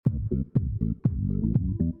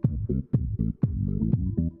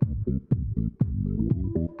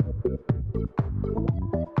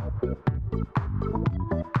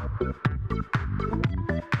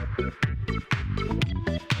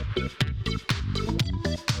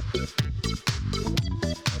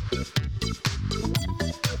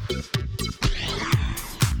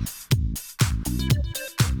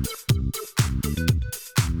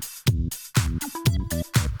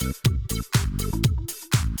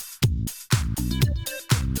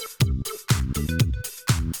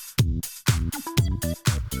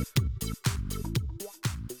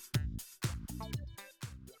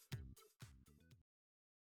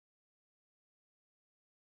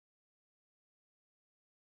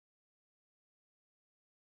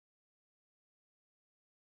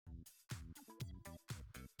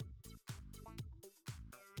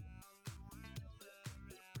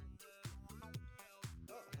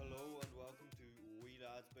Hello and welcome to Wee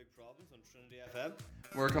Lads Big Problems on Trinity FM.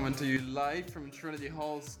 We're coming to you live from Trinity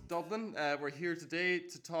Halls, Dublin. We're here today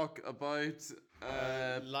to talk about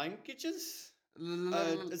Languages?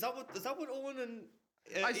 l- Is that what Owen and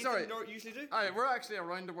sorry. Ethan usually do? we're actually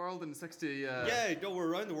around the world in 60. Yeah, no, we're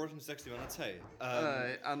around the world in 60 minutes. Hey,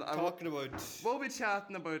 and talking about we'll be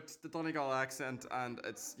chatting about the Donegal accent and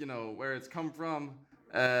it's where it's come from,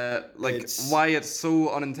 why it's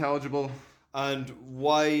so unintelligible. and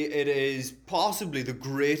why it is possibly the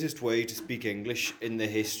greatest way to speak English in the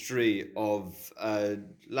history of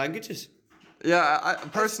languages. Yeah, I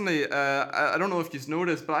personally, I don't know if you've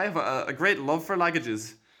noticed, but I have a great love for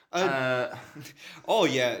languages. Oh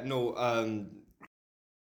yeah, no.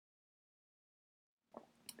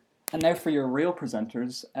 And now for your real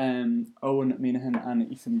presenters, Owen Minahan and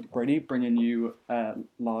Ethan Brady, bringing you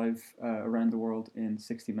live around the world in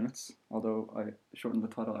 60 minutes. Although I shortened the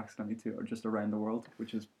title accidentally to or just around the world,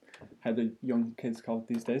 which is how the young kids call it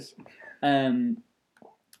these days.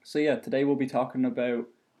 So yeah, today we'll be talking about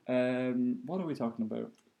what are we talking about?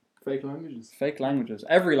 Fake languages. Fake languages.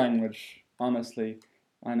 Every language, honestly.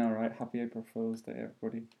 I know, right? Happy April Fool's Day,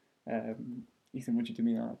 everybody. Ethan, would you do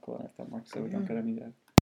me an pull out that mic so we don't get any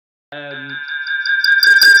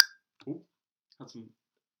Had some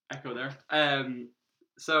echo there.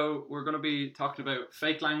 So we're going to be talking about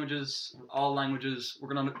fake languages, all languages.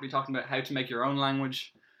 We're going to be talking about how to make your own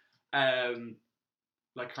language. I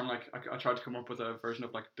tried to come up with a version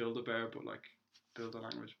of like Build-A-Bear, but like build a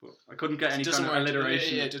language, but I couldn't get any kind of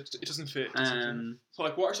alliteration. Yeah, it doesn't fit. So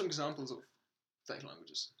like, what are some examples of fake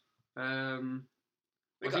languages?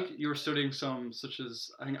 I think you were studying some, such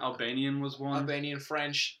as I think Albanian was one. Albanian,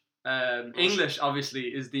 French. English obviously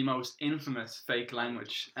is the most infamous fake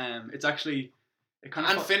language. It's actually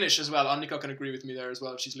Finnish as well. Annika can agree with me there as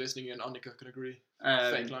well. She's listening in. Annika can agree.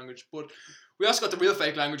 Fake language, but we also got the real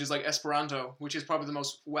fake languages like Esperanto, which is probably the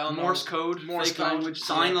most well-known. Morse code, fake language,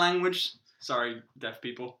 sign language. Sorry, deaf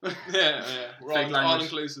people. yeah. We're all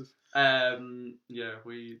inclusive.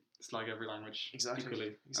 We slag every language exactly.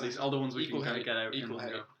 equally. At least all the ones we can kind of get out. Equal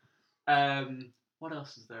hate. What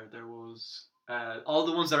else is there? There was all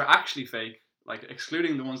the ones that are actually fake, like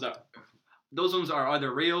excluding the ones that those ones are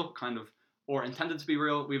either real, kind of, or intended to be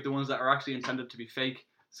real. We have the ones that are actually intended to be fake,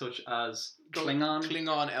 such as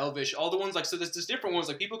Klingon, Elvish, all the ones like, so there's different ones,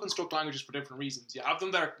 like people construct languages for different reasons. You have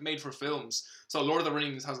them that are made for films, so Lord of the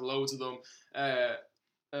Rings has loads of them,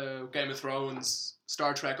 Game of Thrones,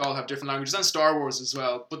 Star Trek all have different languages, and Star Wars as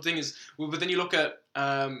well. But the thing is, but then you look at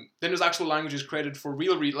then there's actual languages created for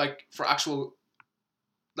for actual,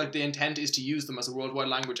 like the intent is to use them as a worldwide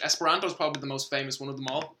language. Esperanto is probably the most famous one of them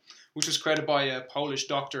all, which was created by a Polish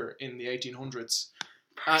doctor in the 1800s.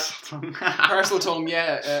 Parcel tongue,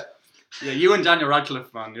 yeah. Yeah, you and Daniel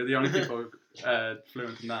Radcliffe, man. You're the only people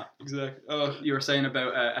fluent in that. Exactly. You were saying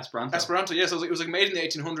about Esperanto. Esperanto, yes. It was like made in the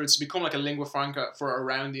 1800s to become like a lingua franca for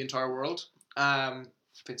around the entire world.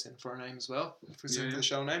 Fits in for our name as well. Fits in for the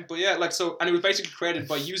show name. But yeah, like so, and it was basically created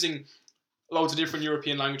by using loads of different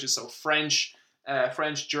European languages. So French,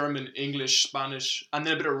 German, English, Spanish, and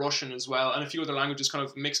then a bit of Russian as well, and a few other languages kind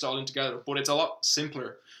of mixed all in together. But it's a lot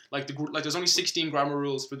simpler. Like there's only 16 grammar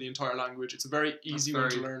rules for the entire language. It's a very easy one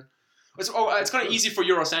to learn. It's kind of easy for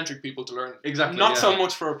Eurocentric people to learn. Exactly. Not so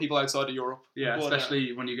much for people outside of Europe. Yeah, but,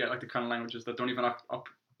 especially when you get like the kind of languages that don't even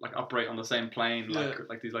operate on the same plane,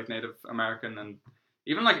 like these like Native American and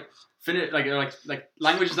even like Finnish, like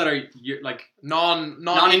languages that are like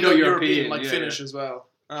non-Indo-European, like Finnish as well,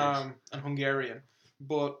 and Hungarian.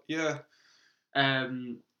 But yeah,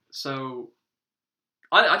 so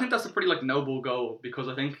I think that's a pretty like noble goal, because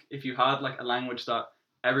I think if you had like a language that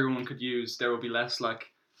everyone could use, there would be less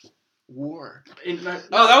like war. That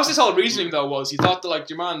was his whole reasoning though, was he thought that like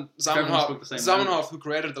your man Zamenhof, who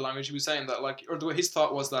created the language, he was saying that like, or the way his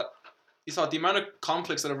thought was that he thought the amount of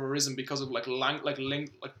conflicts that have arisen because of like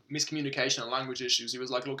miscommunication and language issues, he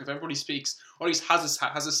was like, look, if everybody speaks, or at least has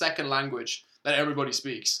a second language that everybody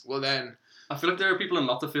speaks, well then I feel like there are people in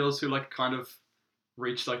lots of fields who like kind of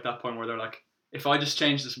reach like that point where they're like, if I just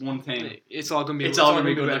change this one thing, it's all gonna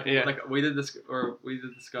be good. Like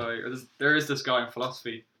there is this guy in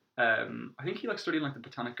philosophy. I think he like studied like the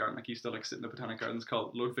Botanic Garden. Like he used to like sit in the Botanic Gardens,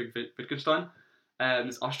 called Ludwig Wittgenstein,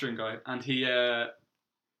 this Austrian guy, and he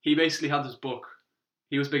basically had this book.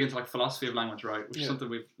 He was big into like philosophy of language, right? Which is something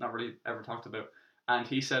we've not really ever talked about. And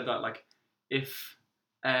he said that like if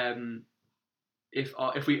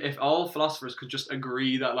all philosophers could just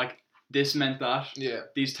agree that like this meant that,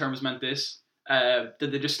 these terms meant this,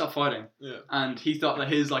 did they just stop fighting? Yeah. And he thought that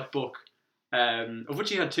his like book, of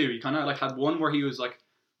which he had two, he kind of like had one where he was like,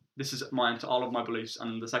 this is mine to all of my beliefs,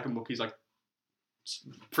 and the second book he's like,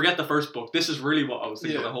 forget the first book. This is really what I was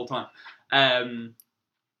thinking Yeah. the whole time.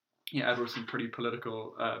 Ed wrote some pretty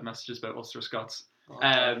political messages about Ulster Scots. Oh,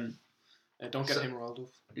 damn. Don't get so- him riled up.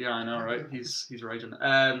 Yeah, I know, right? He's raging.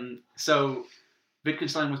 So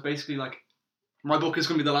Wittgenstein was basically like, my book is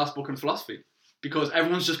going to be the last book in philosophy because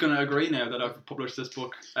everyone's just going to agree now that I've published this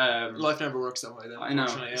book. Life never works that way. Then, I know.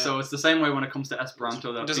 unfortunately, yeah. So it's the same way when it comes to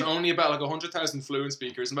Esperanto. That There's people- only about like 100,000 fluent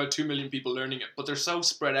speakers and about 2 million people learning it, but they're so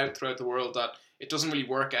spread out throughout the world that it doesn't really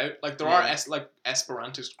work out. Like there are Yeah.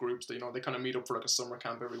 Esperantist groups that they kind of meet up for like a summer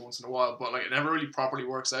camp every once in a while, but like it never really properly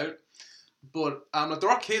works out. But like there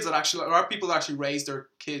are kids that actually, there are people that actually raise their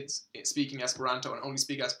kids speaking Esperanto and only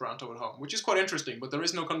speak Esperanto at home, which is quite interesting. But there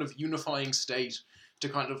is no kind of unifying state to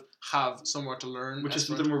kind of have somewhere to learn, which is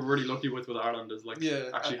Esperanto. something we're really lucky with Ireland is like Yeah,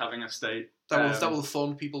 actually having a state that will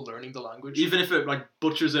fund people learning the language. even if it like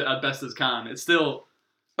butchers it as best as can. It's still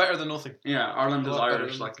better than nothing. Ireland A is lot better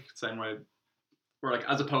Irish than- like same way. We're like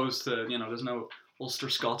as opposed to there's no Ulster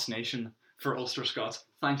Scots nation for Ulster Scots.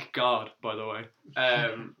 Thank God, by the way.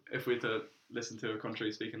 If we had to listen to a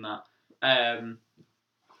country speaking that.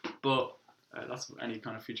 But that's any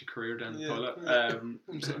kind of future career down the Yeah.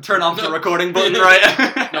 toilet. Turn off the recording button,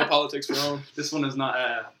 right? No politics for Owen. This one is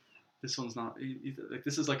not. This one's not. Like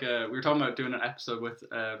this is like a. We were talking about doing an episode with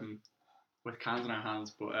cans in our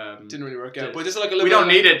hands, but Didn't really work out. Did- But this is like a little we bit don't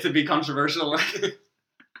of- need it to be controversial.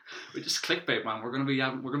 We just clickbait, man. We're gonna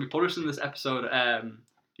be publishing this episode.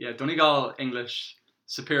 Donegal English,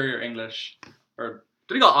 superior English, or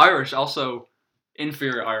Donegal Irish, also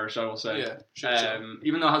inferior Irish, I will say. Yeah, sure.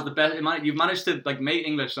 Even though it has the best, you've managed to like make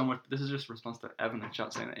English so much. This is just a response to Evan in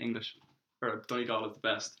chat saying that English or Donegal is the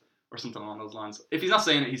best or something along those lines. If he's not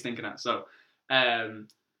saying it, he's thinking it. So,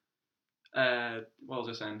 what was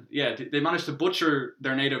I saying? Yeah, they managed to butcher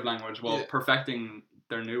their native language while Yeah. perfecting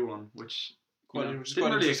their new one, which Quite- didn't which is really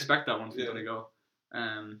quite interesting. expect that one from Yeah. Donegal.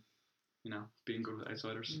 Being good with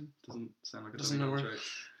outsiders doesn't sound like a Doesn't Donegal matter.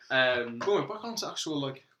 trait. Going back on to actual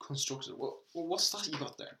like construction. What's that you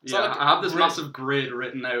got there? Is Yeah, that, like, I have this grid? massive grid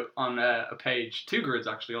written out on a page, 2 grids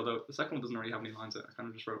actually. Although the second one doesn't really have any lines in it. I kind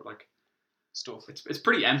of just wrote like stuff. it's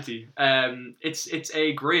pretty empty. It's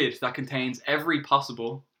a grid that contains every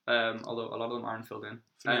possible, although a lot of them aren't filled in.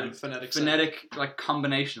 Phonetic like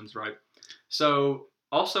combinations, right? So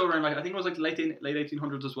also around like I think it was like late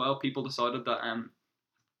 1800s as well. People decided that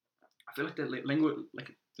I feel like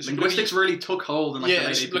the linguistics really took hold in like yeah, the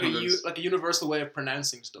it's late like 1800s. a universal way of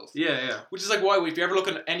pronouncing stuff. Yeah. Which is like why if you ever look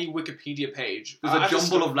at any Wikipedia page, There's a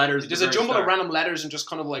jumble of letters. There's a jumble of random letters and just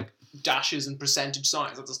kind of like dashes and percentage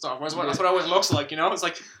signs at the start. That's what it always looks like, It's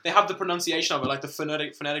like they have the pronunciation of it, like the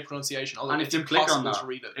phonetic pronunciation. Although And it's if you click on impossible that, to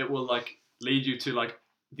read it. it will like lead you to like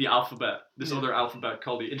the alphabet. This Yeah. other alphabet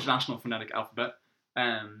called the International Phonetic Alphabet,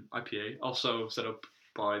 IPA, also set up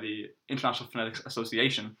by the International Phonetics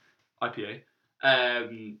Association, IPA.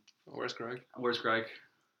 Where's Greg? Where's Greg?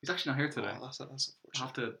 He's actually not here today. Oh, that's I'll unfortunate.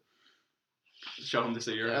 have to show him this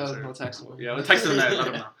at your Yeah, house. I'll text him. Yeah, I'll text him now. Let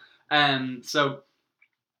him know. So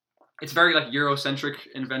it's very like Eurocentric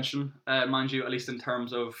invention, mind you, at least in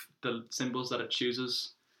terms of the symbols that it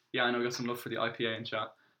chooses. Yeah, I know we got some love for the IPA in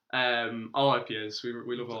chat. All IPAs,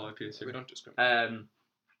 we love all IPAs here. We don't discriminate.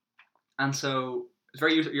 And so it's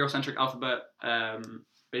very Eurocentric alphabet.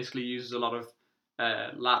 Basically uses a lot of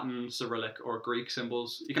Latin, Cyrillic, or Greek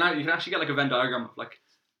symbols. You can actually get like a Venn diagram of like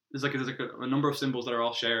there's like a number of symbols that are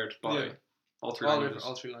all shared by all three languages.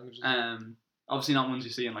 All 3 languages. Obviously not ones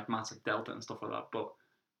you see in like maths like delta and stuff like that, but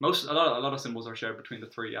a lot of symbols are shared between the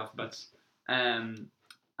 3 alphabets. And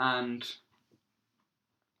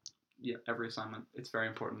yeah, every assignment it's very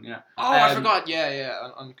important. Yeah. I forgot.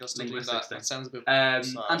 I'm just thinking linguistics that. thing. That sounds a bit.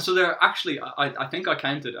 And so they're actually, I think I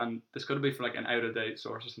counted, and this could be for like an out of date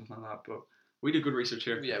source or something like that, but we do good research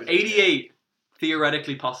here. Yeah, we do. 88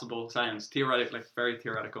 theoretically possible sounds, like very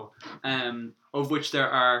theoretical, of which there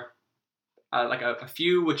are like a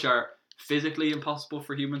few which are physically impossible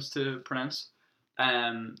for humans to pronounce.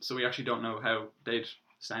 So we actually don't know how they'd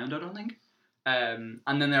sound, I don't think. And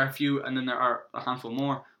then there are a handful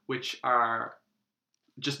more which are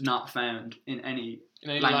just not found in any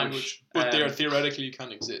language, but they theoretically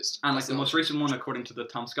can exist. And like the most recent one, according to the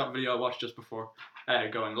Tom Scott video I watched just before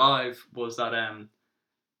going live, was that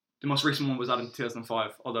the most recent one was out in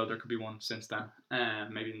 2005. Although there could be one since then,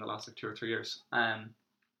 maybe in the last like 2 or 3 years. And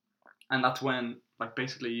that's when like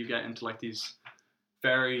basically you get into like these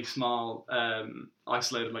very small,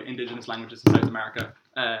 isolated like indigenous languages in South America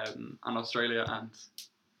and Australia and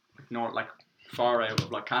like far out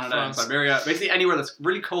of like Canada France. and Siberia, basically anywhere that's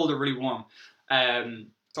really cold or really warm.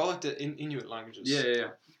 It's all like the Inuit languages. Yeah.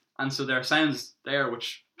 And so there are sounds there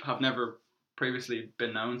which have never previously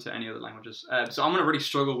been known to any other languages. So I'm going to really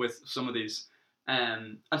struggle with some of these.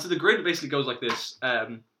 And so the grid basically goes like this.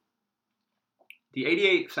 The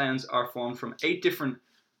 88 sounds are formed from 8 different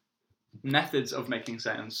methods of making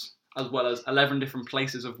sounds, as well as 11 different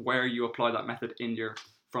places of where you apply that method in your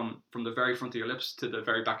from the very front of your lips to the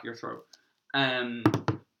very back of your throat. And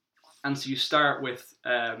so you start with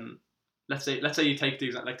let's say you take the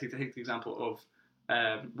example of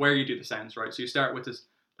where you do the sounds, right? So you start with this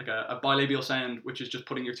like a bilabial sound, which is just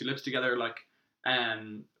putting your 2 lips together, like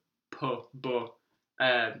p, b,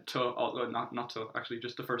 t, not to, actually,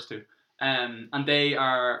 just the first 2. And they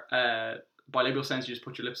are bilabial sounds. You just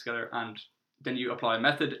put your lips together, and then you apply a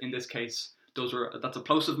method. In this case, that's a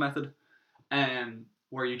plosive method,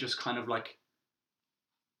 where you just kind of like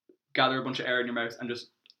gather a bunch of air in your mouth and just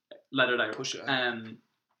let it out. Push it out.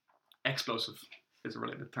 Explosive is a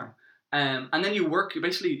related term. And then you work,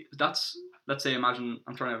 basically, let's say, imagine,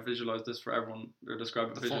 I'm trying to visualize this for everyone, or describe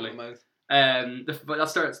it The visually. front of the mouth. But that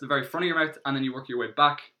starts at the very front of your mouth, and then you work your way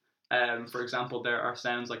back. For example, there are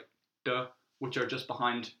sounds like d, which are just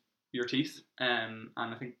behind your teeth, and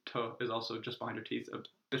I think t is also just behind your teeth, a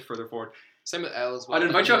bit further forward. Same with L as well. I'd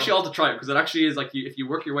invite you actually all to try it, because it actually is like, if you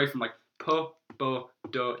work your way from like p, b,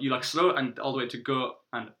 d, you like slow it and all the way to g,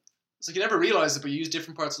 and It's like you never realize it, but you use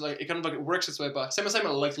different parts. Like it kind of like it works its way back. Same with like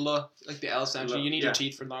l, like the L sound. L, You need yeah. your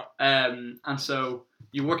teeth for that. And so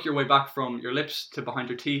you work your way back from your lips to behind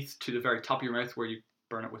your teeth to the very top of your mouth where you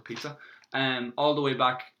burn it with pizza, all the way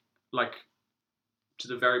back like to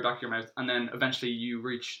the very back of your mouth, and then eventually you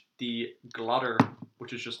reach the glottor,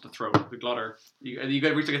 which is just the throat. The glottor, you get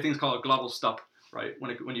to reach like a thing called a glottal stop, right?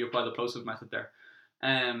 When you apply the plosive method there,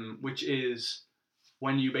 which is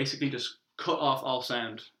when you basically just cut off all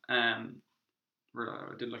sound. I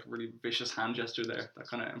did like a really vicious hand gesture there that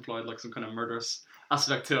kind of implied like some kind of murderous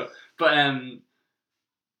aspect to it. But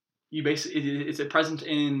you basically it's present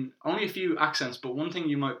in only a few accents. But one thing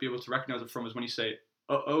you might be able to recognize it from is when you say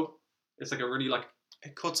 "oh." It's like a really like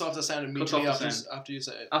It cuts off the sound Cuts immediately off the after you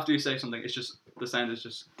say it. after you say something, it's just the sound is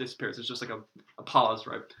just disappears. It's just like a pause,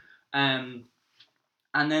 right? And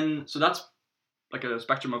then so that's like a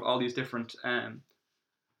spectrum of all these different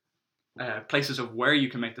places of where you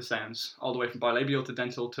can make the sounds, all the way from bilabial to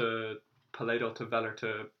dental to palatal to velar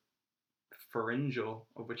to pharyngeal,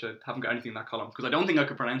 of which I haven't got anything in that column because I don't think I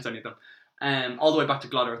could pronounce any of them. All the way back to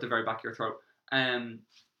glottal at the very back of your throat.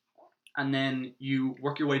 And then you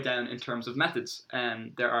work your way down in terms of methods.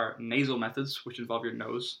 There are nasal methods, which involve your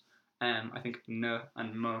nose. I think n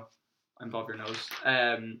and m involve your nose.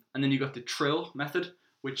 And then you got the trill method,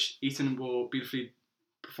 which Ethan will beautifully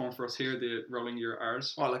perform for us here, the rolling your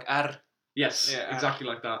R's. Oh, like R. Yes, Yeah, exactly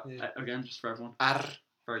like that. Yeah. Again, just for everyone. R.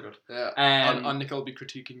 Very good. Yeah. Um, and Nick will be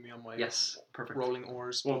critiquing me on my Yes, perfect. rolling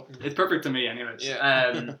oars. Well, it's perfect to me anyways.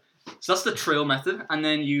 Yeah. So that's the trill method, and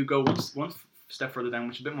then you go one step further down,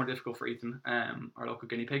 which is a bit more difficult for Ethan, our local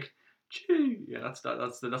guinea pig. Choo. Yeah, that's the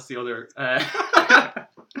other. That's the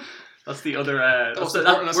other.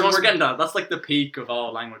 We're getting that. That's like the peak of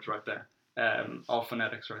all language right there. All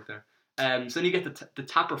phonetics right there. So then you get the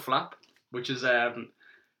tap or flap, which is a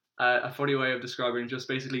funny way of describing just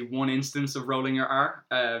basically one instance of rolling your R.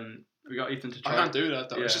 We got Ethan to try. I can't do that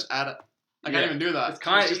though. Yeah. It's just add it. I can't even do that. It's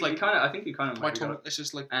kind of just like I think you kind of my might be tongue. good. It's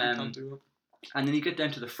just like I can't do it. And then you get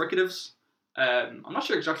down to the fricatives. I'm not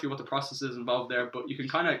sure exactly what the process is involved there, but you can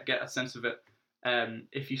kind of get a sense of it.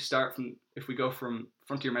 If we go from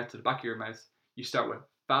front of your mouth to the back of your mouth, you start with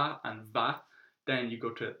ba and va, then you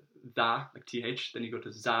go to tha, like th, then you go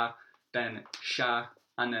to za, then sha,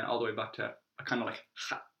 and then all the way back to a kind of like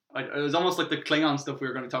ha. It was almost like the Klingon stuff we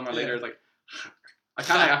were going to talk about later. It's like I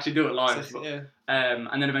can't actually do it live, but, Yeah.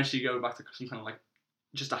 and then eventually you go back to some kind of like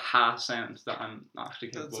just a ha sound that I'm not actually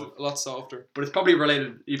That's capable of. a lot softer. But it's probably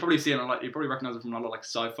related. You probably see it a lot. You probably recognize it from a lot of like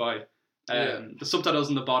sci-fi. The subtitles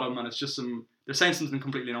in the bottom, and it's just they're saying something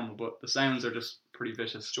completely normal, but the sounds are just pretty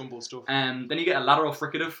vicious. Jumbled stuff. Then you get a lateral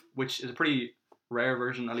fricative, which is a pretty rare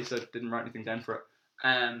version. At least I didn't write anything down for it.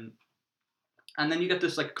 And then you get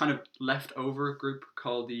this like kind of leftover group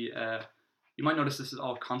called the. You might notice this is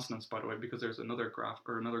all consonants, by the way, because there's another graph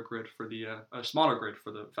or another grid for the a smaller grid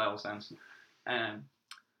for the vowel sounds.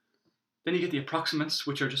 Then you get the approximants,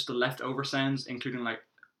 which are just the leftover sounds, including like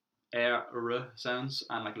r sounds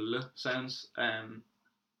and like l sounds, and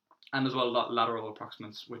as well lateral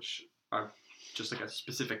approximants, which are just like a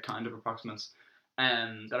specific kind of approximants,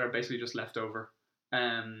 that are basically just left over.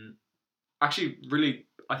 Actually, really,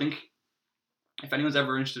 I think if anyone's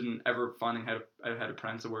ever interested in ever finding how to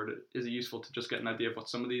pronounce a word, is it useful to just get an idea of what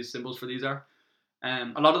some of these symbols for these are.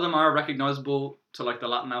 A lot of them are recognizable to like the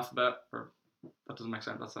Latin alphabet, or that doesn't make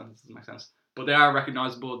sense. That sentence doesn't make sense. but they are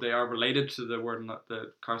recognizable. They are related to the word,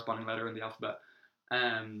 the corresponding letter in the alphabet,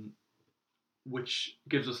 which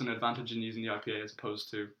gives us an advantage in using the IPA as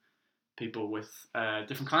opposed to people with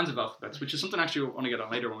different kinds of alphabets, which is something actually we'll want to get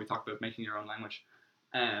on later when we talk about making your own language.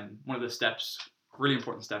 One of the steps, really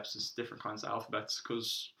important steps, is different kinds of alphabets,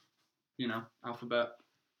 because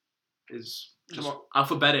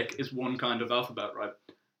alphabetic is one kind of alphabet, right?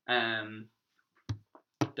 Then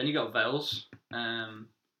you got vowels,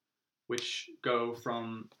 which go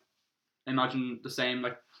from, imagine the same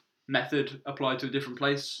like method applied to a different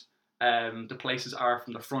place. The places are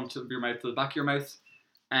from the front of your mouth to the back of your mouth,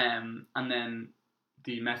 and then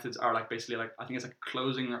the methods are like basically like, I think it's like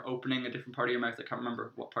closing or opening a different part of your mouth. I can't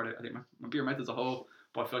remember what part. I think maybe your mouth as a whole,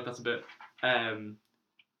 but I feel like that's a bit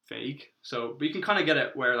vague. So, but you can kind of get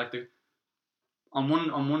it where like on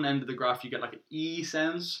one end of the graph you get like E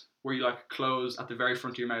sounds where you like close at the very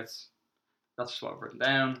front of your mouth. That's just what I've written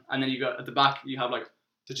down. And then you got at the back you have like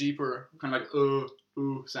The deeper. kind of like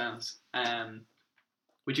ooh sounds,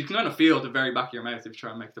 which you can kind of feel at the very back of your mouth if you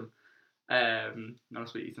try and make them.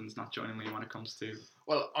 Notice what Ethan's not joining me when it comes to.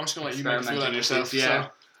 Well, I'm just gonna let you make a fool out of yourself. Yeah.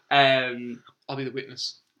 So I'll be the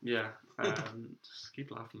witness. Yeah. Just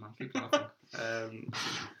keep laughing, man. Keep laughing.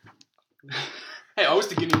 Hey, I was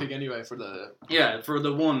the guinea pig anyway for the. Yeah, for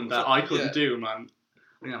the one that I couldn't Yeah. do, man.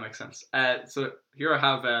 I think that makes sense. So here I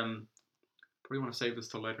have. Probably want to save this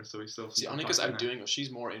till later, so we still. See, Annika's outdoing us. She's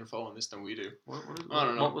more info on this than we do. What is, I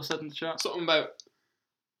don't know. What was said in the chat? Something about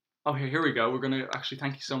Oh, here we go. We're gonna actually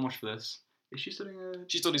thank you so much for this. Is she studying?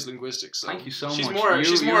 she studies linguistics. So Thank you so she's much. More,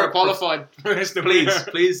 she's You're more a qualified. Please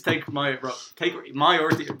take my role.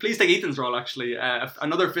 Please take Ethan's role. Actually,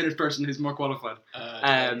 another Finnish person who's more qualified.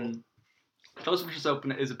 Close versus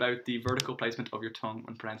open is about the vertical placement of your tongue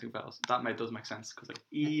when pronouncing vowels. That does make sense because like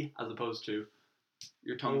E as opposed to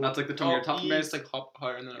your tongue. That's like the tongue of your top mouth. It's like hop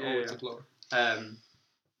higher and then it's like lower.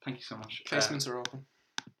 Thank you so much. Casements are open.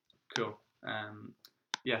 Cool.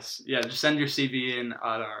 Yes. Yeah. Just send your CV in at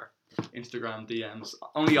our Instagram DMs.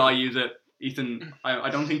 Only I use it. Ethan,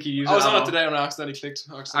 I don't think you use it. I was on at it all. today when I accidentally clicked.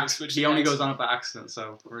 He only goes on it by accident,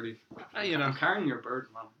 so really. You know. I'm carrying your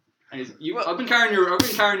burden, man. I've been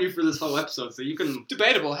carrying you for this whole episode, so you can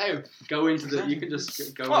Debatable. How? go into the. You can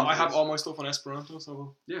just go. Well, into I have this. all my stuff on Esperanto,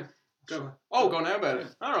 so Yeah. Go. Oh, go now about it.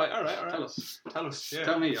 Yeah. All right. Tell us. Yeah.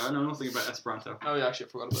 Tell me. I know nothing about Esperanto. Oh yeah, actually, I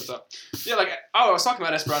forgot about that. Yeah, I was talking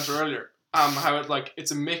about Esperanto earlier. How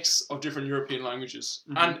it's a mix of different European languages,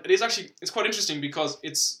 and it's quite interesting because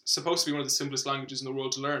it's supposed to be one of the simplest languages in the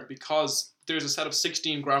world to learn because there's a set of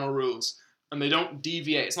 16 grammar rules, and they don't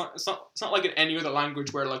deviate. It's not like in any other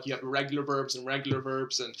language where like you have irregular verbs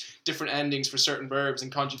and different endings for certain verbs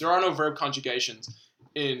and there are no verb conjugations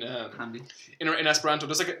in Esperanto.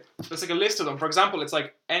 There's like a list of them. For example, it's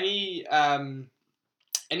like any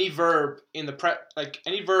verb in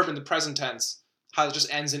the present tense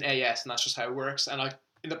just ends in AS, and that's just how it works. And like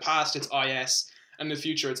in the past, it's IS, and in the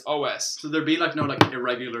future, it's OS. So there'd be like no like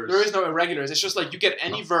irregulars. There is no irregulars. It's just like you get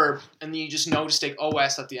any verb, and then you just know to stick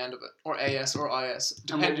OS at the end of it, or AS or IS.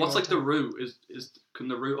 And what's like the root? Can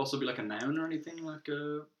the root also be like a noun or anything like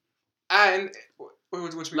a? And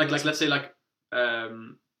which Like let's say like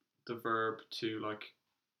the verb to like.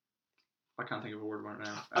 I can't think of a word right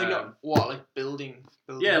now. I know what like building.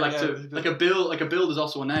 Yeah, like a build is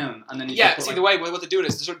also a noun, and then you see like, the way what they do it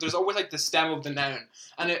is there's always like the stem of the noun,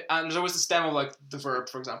 and there's always the stem of like the verb,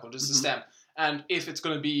 for example, just the stem. And if it's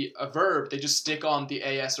going to be a verb, they just stick on the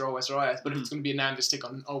AS or OS or IS. But if it's going to be a noun, they stick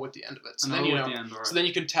on an O at the end of it. So then so then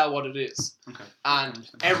you can tell what it is. Okay. And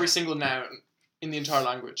every single noun in the entire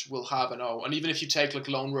language will have an O. And even if you take like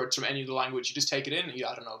loan words from any of the language, you just take it in and you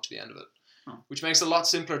add an O to the end of it, which makes it a lot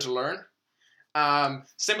simpler to learn.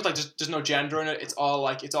 Same with like there's no gender in it. It's all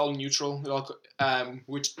neutral.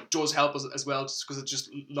 Which does help us as well, just because it just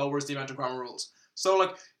lowers the amount of grammar rules. So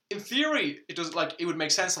like in theory, it would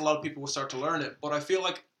make sense. A lot of people will start to learn it, but I feel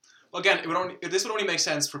like again, this would only make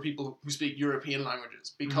sense for people who speak European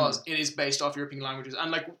languages because it is based off European languages. And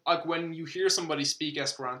like when you hear somebody speak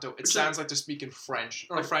Esperanto, it sounds like they're speaking French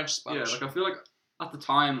or French Spanish. Yeah, like I feel like at the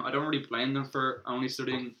time I don't really blame them for only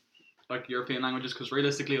studying like European languages because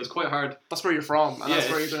realistically it was quite hard. That's where you're from, and that's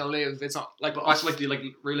where you're gonna live. It's not like, but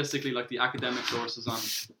actually realistically the academic sources on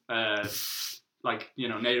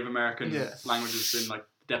Native American languages in like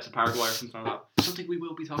the depths of Paraguay or something like that. Something we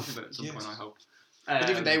will be talking about at some point, I hope. But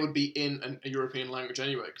even they would be in a European language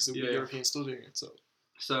anyway, because it would be Europeans studying it.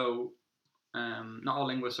 So, not all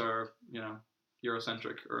linguists are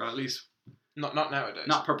Eurocentric, or at least not nowadays.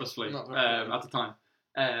 Not purposefully. At the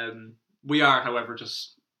time, we are, however,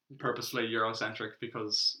 just purposely Eurocentric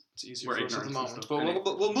because it's easier We're for us at the ignorant and moment. stuff. But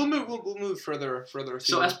Anyway. we'll move further. So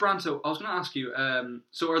afield. Esperanto, I was going to ask you.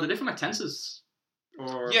 So are there different like tenses?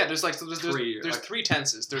 Or Yeah, there's three, there's like- three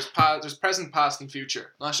tenses. There's present, past, and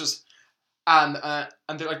future. That's just and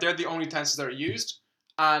they're the only tenses that are used.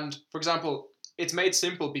 And for example, it's made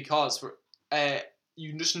simple because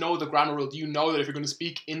you just know the grammar rule. You know that if you're going to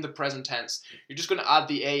speak in the present tense, you're just going to add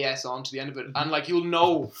the as on to the end of it, and like you'll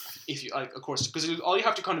know if you like, of course, because all you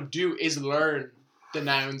have to kind of do is learn the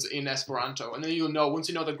nouns in Esperanto, and then you'll know once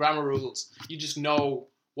you know the grammar rules, you just know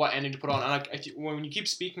what ending to put on. And like when you keep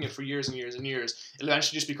speaking it for years and years and years, it'll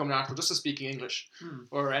eventually just become natural, just as speaking English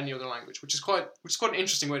or any other language, which is quite an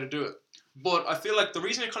interesting way to do it. But I feel like the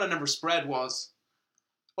reason it kind of never spread was,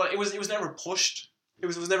 well, it was never pushed. It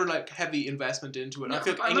was never like heavy investment into it. And Yeah, I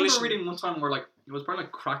feel like I English. remember reading one time where like it was probably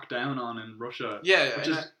like cracked down on in Russia. Yeah, which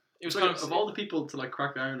and is it was like, kind of all the people to like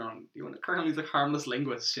crack down on, you want to crack on these like harmless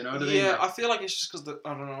linguists, you know what I mean? Yeah, Like, I feel like it's just because I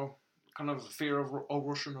don't know, kind of fear of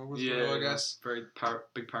Russian overthrow, I guess. very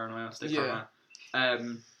big paranoia, state Yeah.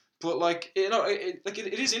 paranoia. But like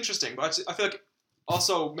it is interesting. But I feel like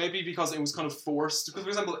also maybe because it was kind of forced. Because for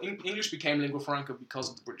example, English became lingua franca because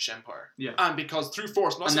of the British Empire. Yeah. And because through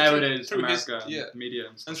force, not And so through, nowadays, through America, yeah, media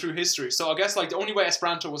and stuff. and through history. So I guess like the only way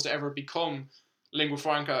Esperanto was to ever become lingua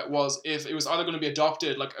franca was if it was either going to be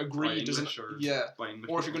adopted, like agreed, as an, English or or by English if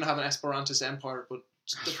you're going people. to have an Esperantist empire. But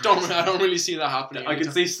I don't really see that happening. I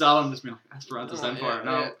can see Stalin just being like Esperanto's empire.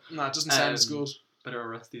 Yeah, no, it doesn't sound as good. Better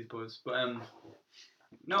arrest these boys. But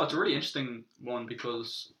no, it's a really interesting one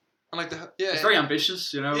because And like it's very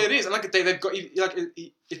ambitious, you know. Yeah, it is, and like they've got like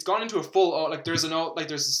it's gone into a full like there's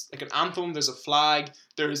like an anthem, there's a flag,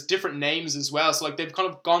 there's different names as well. So like they've kind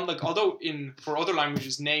of gone like although for other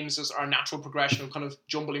languages names just are a natural progression of kind of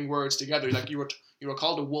jumbling words together. Like you were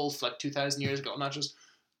called a wolf like 2,000 years ago, and that just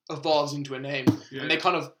evolves into a name. Yeah. And they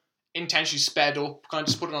kind of intentionally sped up, kind of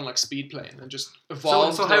just put it on like speed plane and just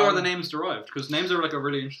evolved. So how are along. the names derived? Because names are like a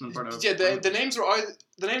really interesting part of. Yeah, the names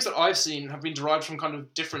that I've seen have been derived from kind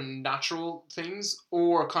of different natural things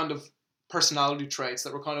or kind of personality traits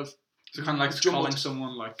that were kind of So kind of like jumbled. calling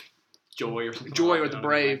someone like Joy or something. Joy like or that, the you know,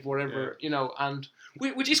 brave, like, whatever, you know, and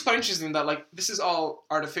which is quite interesting that like this is all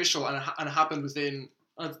artificial and it happened within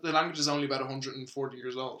the language is only about 140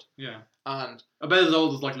 years old, Yeah. and About as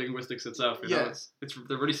old as like linguistics itself. You know? Yeah. It's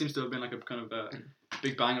there really seems to have been like a kind of a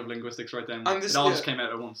big bang of linguistics right then. And this- it all yeah. just came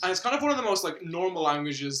out at once. it's kind of one of the most like normal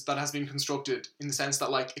languages that has been constructed in the sense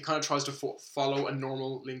that like it kind of tries to follow a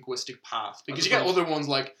normal linguistic path because you get opposed- other ones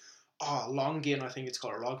like Longin, I think it's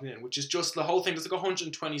called, or Login, which is just the whole thing. There's like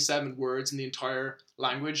 127 words in the entire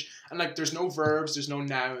language, and like there's no verbs, there's no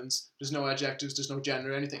nouns, there's no adjectives, there's no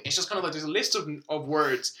gender, anything. It's just kind of like there's a list of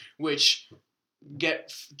words which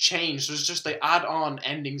get changed. There's just they add on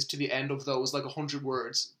endings to the end of those like 100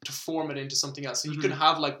 words to form it into something else. So you can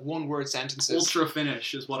have like one word sentences. Ultra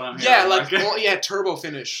Finnish is what I'm Yeah, hearing. turbo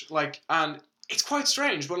Finnish, like, and it's quite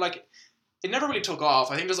strange, but like, it never really took off.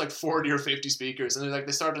 I think there's like 40 or 50 speakers, and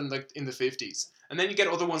they started in the 50s, and then you get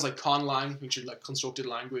other ones like Conlang, which is like constructed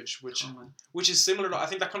language, which is similar to, I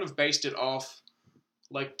think that kind of based it off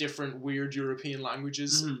like different weird European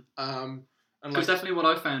languages, and Because like definitely what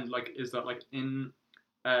I found like is that like in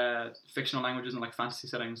fictional languages and like fantasy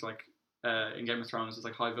settings, like in Game of Thrones, there's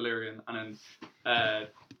like High Valyrian, and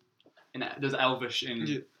in there's Elvish.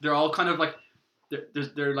 They're all kind of like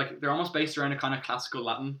they're almost based around a kind of classical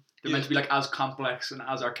Latin. They're meant to be like as complex and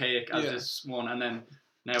as archaic as this one, and then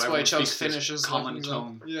now That's why I everyone chose speaks Finnish this as, like, common an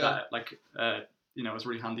tone example. that like you know is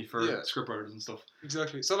really handy for scriptwriters and stuff.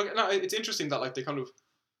 exactly. So like, no, it's interesting that like they kind of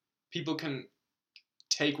people can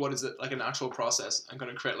take what is like an actual process and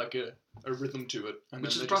kind of create like a rhythm to it, and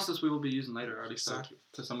Which is then a process we will be using later, or at least Exactly.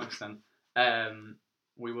 to some extent.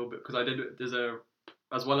 We will, because there's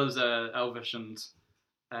as well as Elvish, and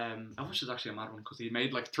Elvish is actually a mad one because he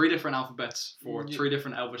made like 3 different alphabets for 3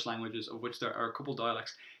 different Elvish languages, of which there are a couple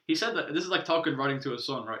dialects. He said that this is like writing to his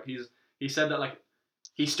son, right? He said that like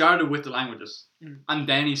he started with the languages, and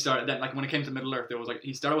then he started like when it came to Middle Earth, there was like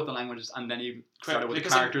he started with the languages, and then he started with the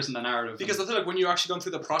characters and the narrative. Because I feel like when you're actually going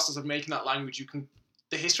through the process of making that language,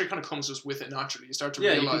 the history kind of comes just with it naturally. You start to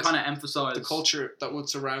realize you can kind of emphasize the culture that would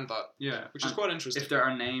surround that. Yeah, which is quite interesting. If there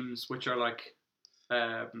are names which are like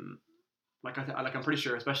I'm pretty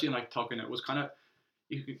sure, especially in like Tolkien, it was kind of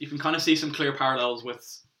you can kind of see some clear parallels with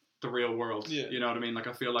the real world. Yeah. You know what I mean? Like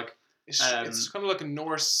I feel like it's kind of like a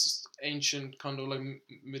Norse ancient kind of like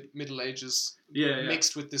Middle Ages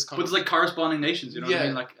mixed with this kind but of. it's like corresponding nations. You know what I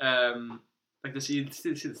Yeah. mean? Like this, you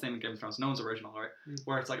see the same in Game of Thrones. No one's original, right?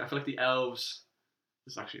 Where it's like I feel like the elves.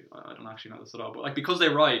 This is actually I don't actually know this at all, but like because they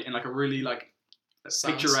write in like a really like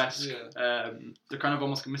Sounds- picturesque. yeah. They're kind of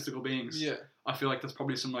almost like mystical beings. Yeah. I feel like there's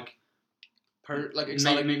probably some like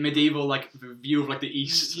exotic, medieval like view of like the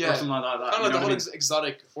East or something like that. Kind of like the whole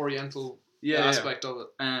exotic Oriental aspect of it.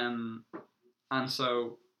 And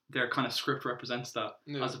so their kind of script represents that,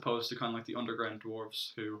 as opposed to kind of like the underground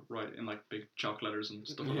dwarves who write in like big chalk letters and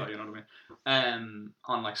stuff like that. You know what I mean?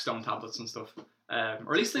 On like stone tablets and stuff. Or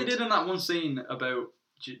at least they did in that one scene about.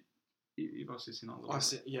 You've obviously seen all of them.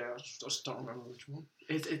 I just don't remember which one.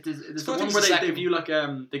 It's the one where they view like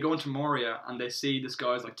they go into Moria and they see this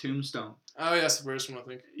guy's like tombstone. Oh yeah, that's the first one I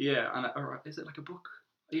think. Yeah, and or is it like a book?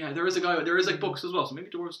 Yeah, there is like books as well. So maybe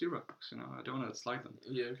dwarves do write books. You know, I don't want to dislike them.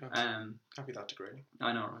 Yeah, can't be that degrading.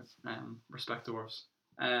 I know, right? Respect dwarves.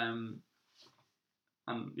 And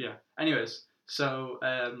yeah. Anyways, so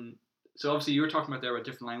obviously you were talking about there about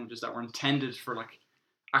different languages that were intended for like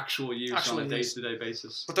actual use on a day-to-day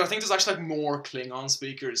basis. But I think there's actually like more Klingon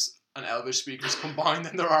speakers and Elvish speakers combined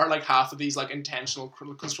than there are like half of these like intentional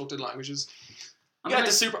constructed languages. I'd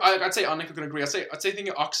say Annika can agree. I'd say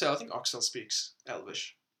thinking Oxel. I think Oxel speaks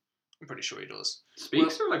Elvish. I'm pretty sure he does.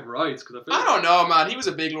 Speaks or like writes? Because I don't know, man. He was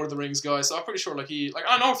a big Lord of the Rings guy, so I'm pretty sure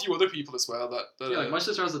I know a few other people as well that like my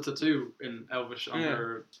sister has a tattoo in Elvish on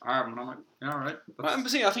her arm, and I'm like, yeah, all right. I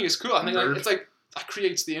think it's cool. I think it's like that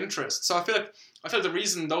creates the interest. So I feel like the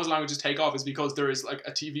reason those languages take off is because there is like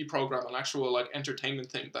a TV program, an actual like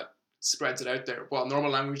entertainment thing that spreads it out there. While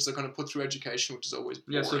normal languages are kind of put through education, which is always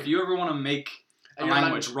boring. Yeah. So if you ever want to make a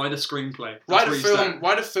language, write a screenplay. Write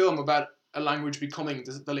a film about a language becoming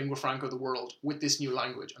the lingua franca of the world with this new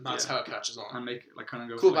language, and that's how it catches on. And make like kind of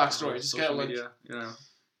go cool backstory. Just get like media, you know,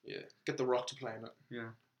 get The Rock to play in it,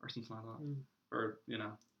 or something like that, or you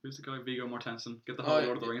know, who's the guy? Viggo Mortensen. Get the whole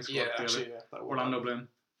Lord of the Rings squad together. Orlando Bloom,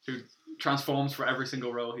 who transforms for every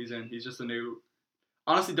single role he's in. He's just a new.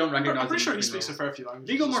 Honestly, don't recognize. I'm pretty sure he speaks a fair few languages.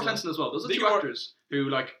 Viggo Mortensen as well. Those are two actors who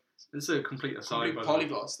like. This is a complete aside.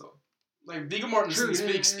 Polyglots though. Like Viggo Mortensen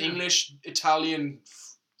speaks English, Italian,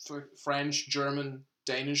 French, German,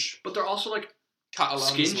 Danish. But they're also like Catalan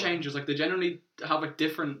skin changes. Like they generally have like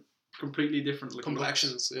completely different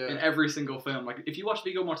complexions. In every single film. Like if you watch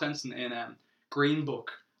Viggo Mortensen in Green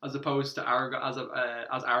Book as opposed to Aragorn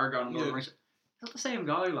as Aragorn in Lord of the Rings, he's not the same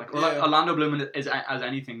guy. Like like Orlando Bloom is as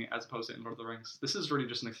anything as opposed to in Lord of the Rings. This is really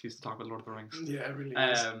just an excuse to talk about Lord of the Rings. Yeah, it really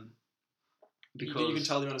is. Because you can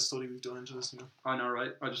tell the amount of study we've done into this, you know. I know,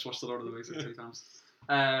 right? I just watched The Lord of the Rings like 3 times.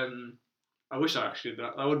 I wish I actually did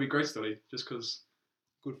that. That would be great study, just because.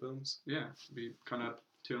 Good films. Yeah, it'd be kind of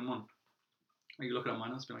 2 in 1. You look at my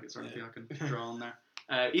notes, be like, is there anything I can draw on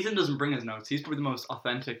there? Ethan doesn't bring his notes. He's probably the most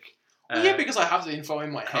authentic. Because I have the info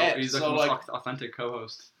in my head. He's like the most authentic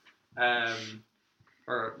co-host.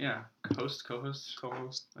 Or yeah, co-host.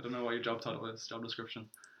 I don't know what your job title is. Job description.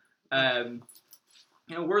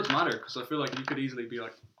 You know, words matter because I feel like you could easily be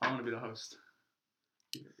like, I want to be the host.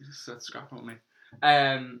 You just start scrapping with me.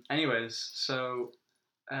 Anyways, so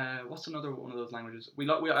what's another one of those languages? We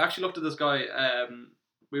actually looked at this guy. I think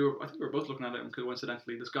we were both looking at him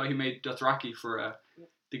coincidentally. This guy who made Dothraki for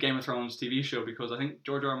the Game of Thrones TV show, because I think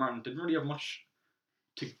George R. R. Martin didn't really have much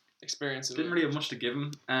to experience. Didn't really have much to give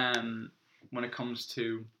him when it comes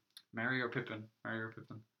to Merry or Pippin.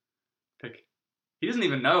 Pick. He doesn't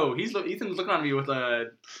even know. Ethan's looking at me with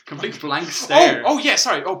a complete blank stare. Oh yeah,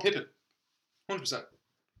 sorry. Oh, Pippin. 100%.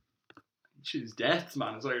 Choose death,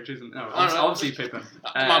 man. It's like you're choosing. No, obviously Pippin.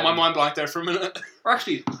 My mind blanked there for a minute. Or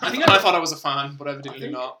actually, I thought I was a fan, but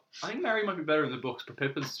evidently not. I think Merry might be better in the books, but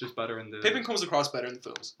Pippin's just better in the. Pippin comes across better in the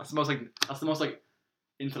films. That's the most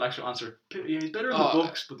intellectual answer. Yeah, he's better in the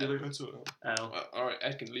books, but the other. All right,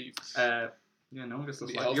 Ed can leave. Yeah, no one gets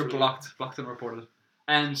this. You're blocked and reported.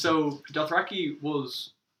 And so Dothraki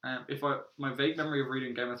was, my vague memory of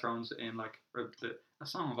reading Game of Thrones in A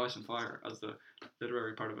Song of Ice and Fire, as the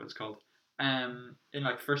literary part of it is called, in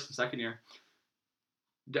like first and second year.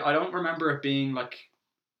 I don't remember it being like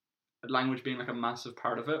language being like a massive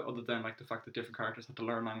part of it, other than like the fact that different characters had to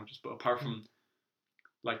learn languages. But apart from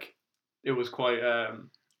like, it was quite.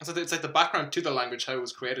 So it's like the background to the language, how it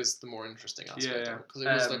was created, is the more interesting aspect. Yeah. Because it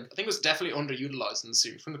was I think it was definitely underutilized in the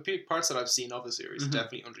series. From the parts that I've seen of the series,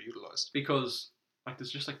 definitely underutilized. Because like there's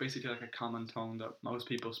just like basically like a common tone that most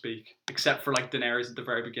people speak, except for like Daenerys at the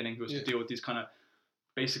very beginning, who has to deal with these kind of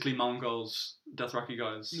basically Mongols, Dothraki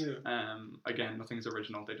guys. Yeah. Again, nothing's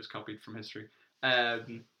original; they just copied from history.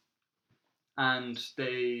 And I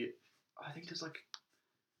think there's like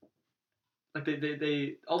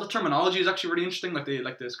they all the terminology is actually really interesting.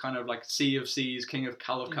 Like this kind of like Sea of Seas, King of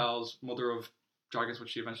Khal of Khals, Mother of Dragons, which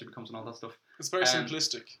she eventually becomes, and all that stuff. It's very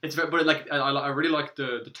simplistic. It's very, but like I really like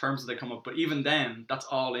the terms that they come up. But even then, that's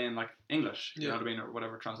all in like English. You know what I mean, or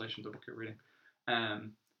whatever translation of the book you're reading. I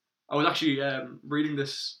was actually reading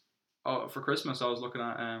this for Christmas I was looking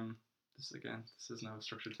at this again. This is no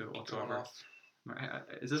structure to it Going whatsoever. off.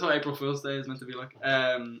 Is this what April Fool's Day is meant to be like?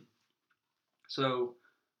 So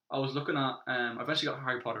I was looking at I eventually got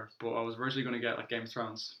Harry Potter, but I was originally going to get like Game of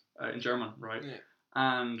Thrones in German, right? Yeah.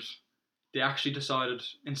 And they actually decided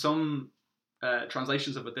in some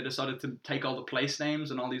translations of it, they decided to take all the place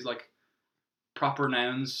names and all these like proper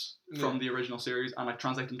nouns from the original series and like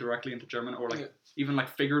translate them directly into German, or like even like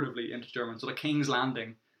figuratively into German. So like King's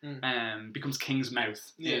Landing becomes King's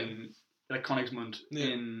Mouth in like Königsmund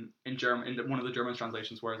in German, in one of the German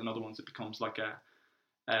translations, whereas in other ones it becomes like a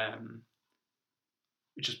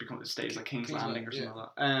it stays like King's Landing or something like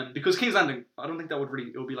that. Because King's Landing, I don't think that would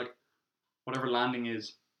really, it would be like whatever landing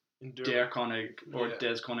is Der König or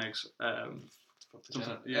Des Königs. I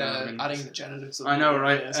mean, adding the genitives. I know,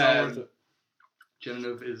 right? It's not worth it.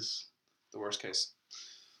 Genitive is The worst case.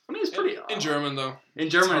 I mean, it's pretty In German though. In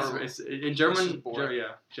German, horrible. it's in German. just boring.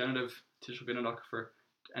 Genitive Tischelbindung for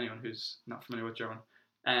anyone who's not familiar with German,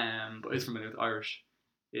 but is familiar with Irish,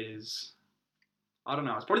 is I don't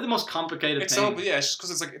know. It's probably the most complicated It's thing. so, but yeah, it's just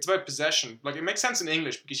because it's about possession. Like it makes sense in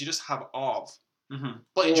English because you just have of. Mm-hmm.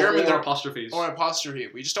 But in or, German, or there apostrophes. or apostrophe.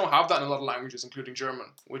 We just don't have that in a lot of languages, including German,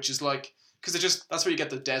 which is like because that's where you get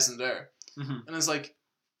the des in there, Mm-hmm. and it's like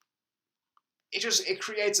it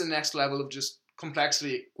creates a next level of just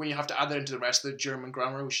complexity when you have to add that into the rest of the German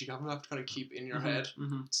grammar, which you have to kind of keep in your head.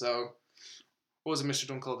 Mm-hmm. So, what was it Mr.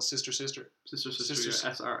 Dunn called? The sister. Sister. Sisters.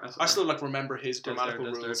 Yeah, SR. I still like remember his Des grammatical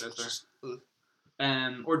there, des rules. there, which des is-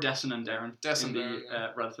 Or Dessen and Darren Des in and the Darren, yeah.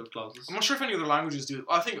 relative clauses. I'm not sure if any other languages do.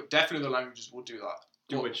 I think definitely other languages would do that.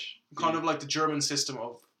 Do Well, which kind of like the German system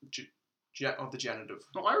of the genitive.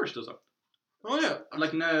 no, Irish does it. Oh yeah,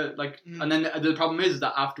 Like no, like, and then the problem is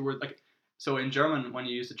that afterward, like, so in German when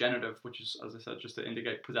you use the genitive, which is as I said just to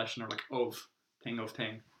indicate possession or like of thing,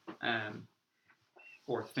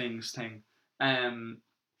 or things thing,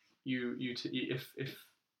 if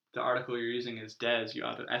the article you're using is des, you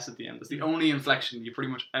add an s at the end. That's the only inflection you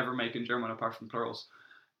pretty much ever make in German apart from plurals.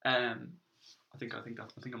 I think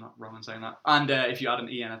I'm not wrong in saying that. And if you add an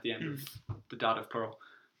en at the end of the dative plural,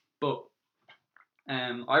 but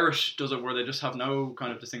Irish does it where they just have no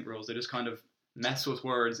kind of distinct rules. They just kind of mess with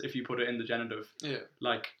words if you put it in the genitive. yeah.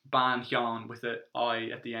 Like ban hian with an I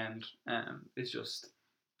at the end. It's just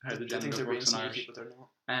how the I think genitive they're being works in sneaky, Irish. but they're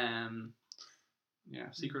not. Yeah,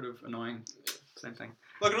 secretive, annoying, same thing.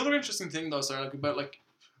 Like another interesting thing though, sorry, like about like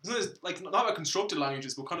not about constructed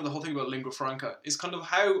languages, but kind of the whole thing about lingua franca is kind of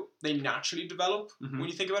how they naturally develop Mhm. when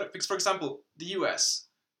you think about it. Because for example, the US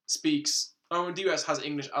has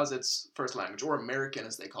English as its first language, or American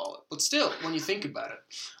as they call it. But still, when you think about it,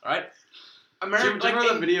 all right, Do you remember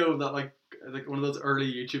that video of that like one of those early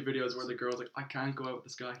YouTube videos where the girl's like, I can't go out with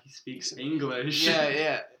this guy, he speaks English.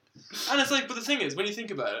 Yeah. And it's like, but the thing is, when you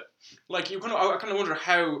think about it, like I kind of wonder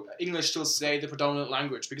how English still stayed the predominant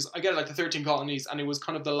language, because I get it, like the 13 colonies, and it was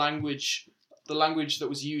kind of the language that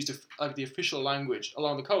was used, like the official language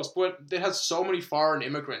along the coast. But it has so many foreign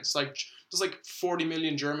immigrants, like there's like 40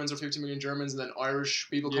 million Germans or 50 million Germans, and then Irish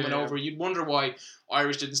people coming over. You'd wonder why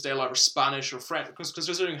Irish didn't stay alive, or Spanish or French, because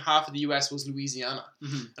considering half of the US was Louisiana,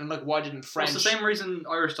 and like why didn't French? Well, it's the same reason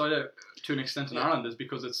Irish died out to an extent in Ireland is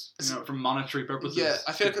because it's for monetary purposes. Yeah,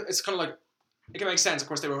 I feel like it's kind of like it can make sense. Of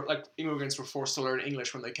course, they were like immigrants were forced to learn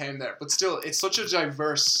English when they came there, but still, it's such a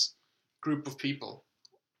diverse group of people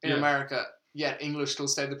in America. Yet English still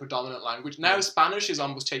stayed the predominant language. Now Spanish is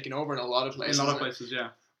almost taken over in a lot of places. In a lot of places, yeah.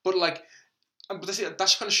 But like,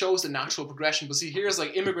 that kind of shows the natural progression. But see, here's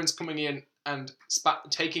like immigrants coming in and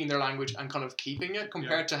taking their language and kind of keeping it,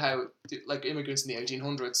 compared to how like immigrants in the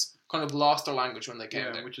 1800s kind of lost their language when they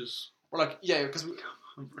came there. Which is or like because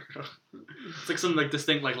it's like some like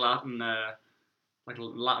distinct like Latin Novo.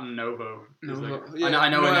 Novo. Like, I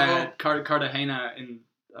know Nuevo. in Cartagena in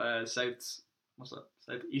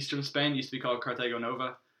southeastern Spain used to be called Carthago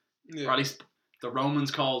Nova, or at least the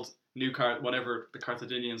Romans called whatever the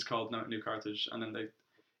Carthaginians called New Carthage, and then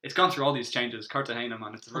it's gone through all these changes. Cartagena,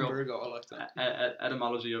 man, it's a real Hamburgo, I like that.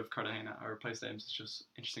 etymology of Cartagena or place names. It's just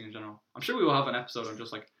interesting in general. I'm sure we will have an episode on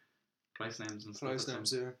just like place names and stuff. Place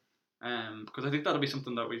names, yeah. Because I think that'll be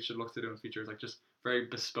something that we should look to do in future, like just very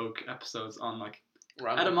bespoke episodes on like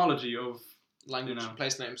Random etymology of language, you know,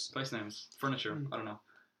 place names, furniture. I don't know.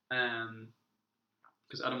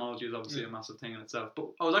 Because etymology is obviously a massive thing in itself. But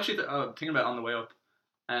I was actually thinking about it on the way up.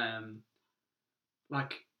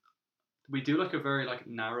 Like we do like a very like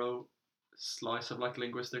narrow slice of like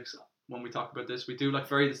linguistics when we talk about this. We do like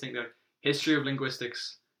very distinct like history of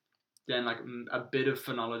linguistics, then like a bit of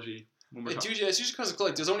phonology. When we're it's usually because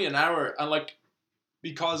like there's only an hour, and like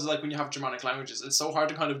because like when you have Germanic languages, it's so hard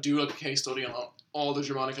to kind of do like a case study on all the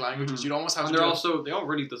Germanic languages. Mhm. You'd almost have And to they're do also they all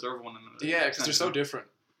really deserve one. yeah, because they're so different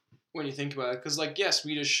when you think about it. Because like yeah,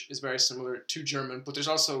 Swedish is very similar to German, but there's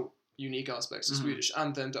also unique aspects to Mhm. Swedish,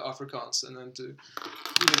 and then to Afrikaans, and then to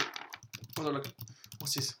even other like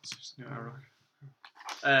what's his Yeah,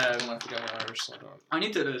 I forget my Irish. So I don't. I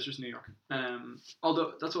need to. It's just New York.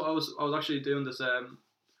 Although that's what I was actually doing this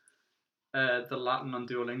the Latin on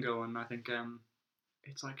Duolingo, and I think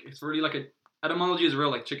it's like it's really like a etymology is a real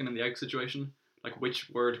like chicken and the egg situation. Like which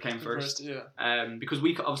word came first? Yeah. Because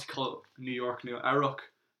we obviously call New York New Arok.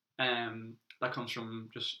 That comes from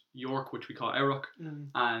just York, which we call Arok,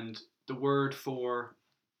 and the word for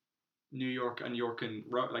New York and York in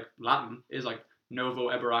like Latin is like Novo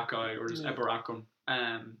Eberacai or just Eberacum.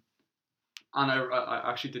 And I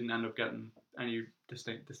actually didn't end up getting any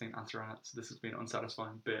distinct answer on it, so this has been an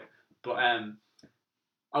unsatisfying bit. But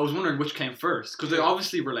I was wondering which came first because they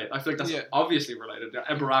obviously relate. I feel like that's obviously related.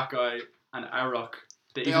 Eberacai and Arok,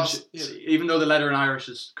 even though the letter in Irish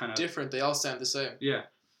is kind of different, they all sound the same. Yeah.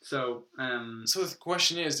 So so the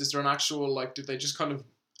question is there an actual like did they just kind of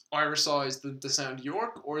Irishise the sound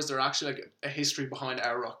York, or is there actually like a history behind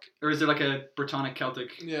Arok? Or is there like a Brittonic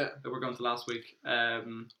Celtic that we're going to last week? I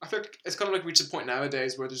feel like it's kind of like reached a point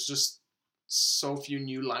nowadays where there's just so few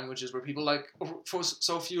new languages where people like for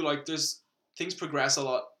so few like there's things progress a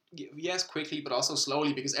lot. Yes, quickly, but also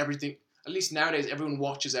slowly because everything. At least nowadays, everyone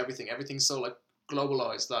watches everything. Everything's so like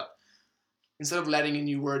globalized that instead of letting a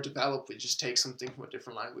new word develop, we just take something from a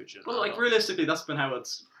different language. And well, like realistically, that's been how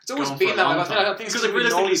it's always gone been for a that long way. time. I think Because like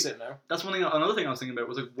realistically, realistically, it now. that's one thing. Another thing I was thinking about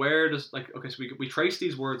was like where does like okay, so we trace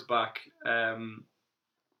these words back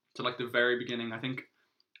to like the very beginning. I think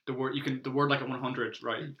the word like at 100,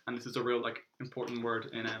 right? And this is a real like important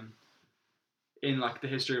word in like the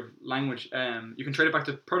history of language. You can trace it back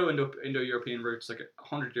to Proto-Indo-European roots like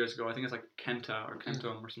 100 years ago. I think it's like Kenta or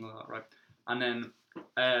Kentum or something like that, right? And then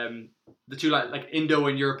the two like Indo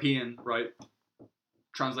and European, right,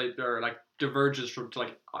 translate their like diverges from to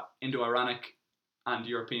like Indo-Iranic and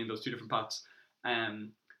European, those two different paths.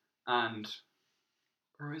 And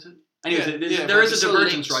or is it? Anyways, there is a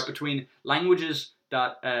divergence, right, between languages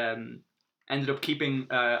that ended up keeping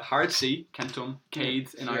hard C, Kentum, Cade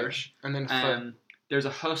in Irish, and then there's a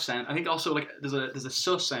h sound. I think also like there's a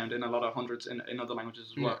sus sound in a lot of hundreds in other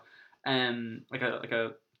languages as well. Like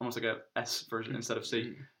a almost like a S version instead of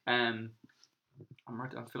C. I'm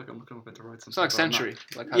right. I feel like I'm looking up to write something. It's like century.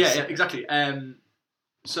 Yeah, exactly.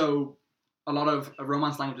 So a lot of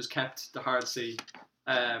Romance languages kept the hard C.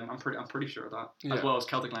 I'm pretty sure of that, as well as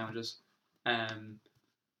Celtic languages.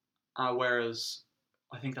 Whereas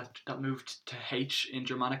I think that moved to H in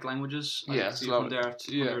Germanic languages. From there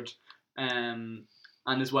to 100. And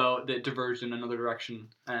as well, they diverged in another direction.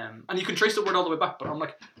 And you can trace the word all the way back, but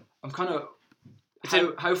I'm kind of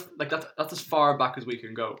how like that's as far back as we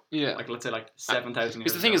can go. Yeah. Like let's say like 7,000 years.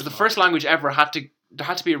 Because the thing is, the first language ever there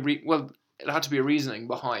had to be a reasoning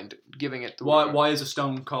behind giving it the word. Why is a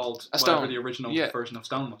stone called a stone? Whatever the original version of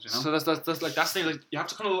stone was, you know? So that's the thing. Like you have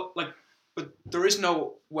to kind of like, but there is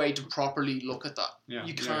no way to properly look at that. Yeah.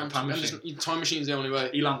 You can't. Time machine. Time machine's the only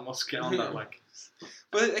way. Elon Musk get on that like.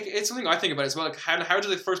 But like, it's something I think about as well. Like how do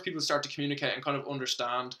the first people start to communicate and kind of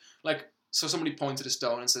understand? Like, so somebody points at a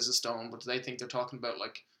stone and says a stone, but do they think they're talking about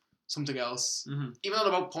like something else? Mm-hmm. Even though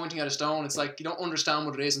they're about pointing at a stone, it's like you don't understand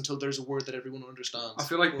what it is until there's a word that everyone understands. I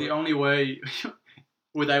feel like the only way,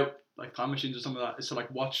 without like time machines or something like that, is to like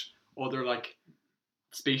watch other like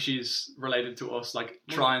species related to us like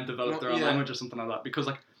try and develop their own language or something like that, because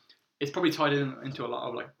like it's probably tied into a lot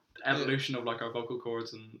of like evolution of like our vocal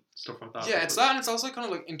cords and stuff like that. Yeah, it's that, and it's also kind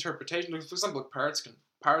of like interpretation. Like, for example, like parrots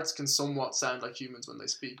can somewhat sound like humans when they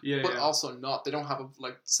speak, but also not. They don't have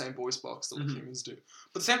like the same voice box that like humans do.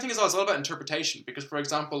 But the same thing is, it's all about interpretation. Because, for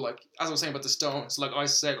example, like as I was saying about the stones, like I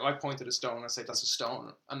pointed a stone, and I say that's a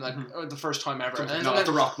stone, and like the first time ever. And no, it's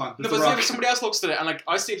a rock, man. No, but somebody else looks at it, and like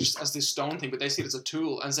I see it just as this stone thing, but they see it as a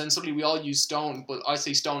tool. And then suddenly we all use stone, but I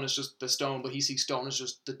see stone as just the stone, but he sees stone as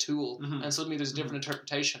just the tool. And suddenly there's a different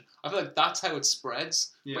interpretation. I feel like that's how it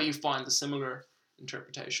spreads, but you find the similar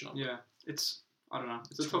interpretation of it. Yeah, I don't know.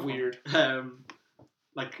 It's weird.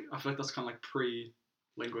 Like I feel like that's kind of like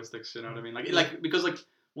pre-linguistics. You know what I mean? Like because like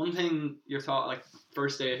one thing you're taught like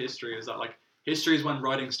first day of history is that like history is when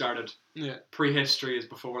writing started. Yeah. Prehistory is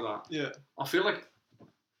before that. Yeah. I feel like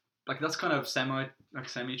that's kind of semi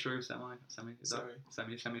true. Semi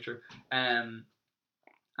true.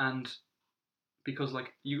 And because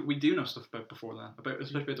like we do know stuff about before that,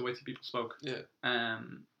 especially about the way people spoke. Yeah.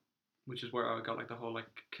 Which is where I got like the whole like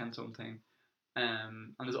Kentum thing.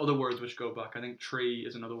 And there's other words which go back. I think tree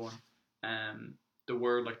is another one. the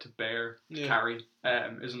word like to bear, to Yeah. carry,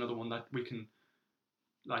 is another one that we can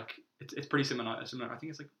like. It's pretty similar. I think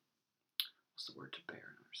it's like, what's the word to bear?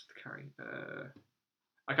 To carry.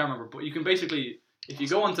 I can't remember, but you can basically, if you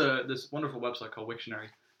go onto this wonderful website called Wiktionary,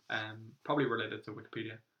 probably related to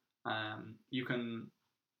Wikipedia, you can.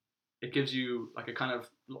 It gives you like a kind of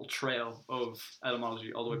little trail of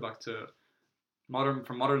etymology all the way back to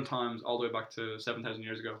from modern times all the way back to 7,000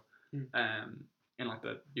 years ago, in like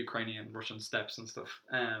the Ukrainian, Russian steppes and stuff.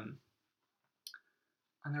 And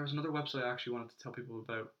there was another website I actually wanted to tell people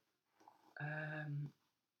about.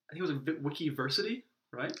 I think it was a Wikiversity,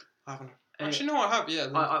 right? I haven't. Actually, no, I have. Yeah.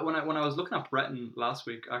 When I was looking at Breton last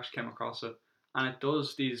week, I actually came across it, and it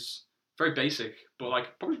does these very basic, but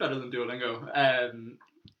like probably better than Duolingo,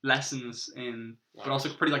 lessons in, but also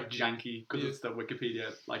pretty like janky because it's the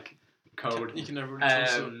Wikipedia like code. You can never really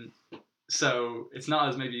trust it. So it's not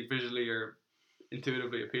as maybe visually or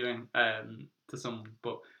intuitively appealing to someone,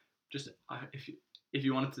 but just if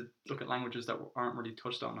you wanted to look at languages that aren't really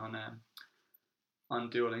touched on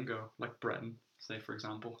Duolingo, like Breton, say for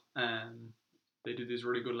example, they do these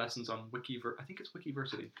really good lessons on I think it's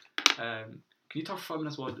Wikiversity. Can you talk for 5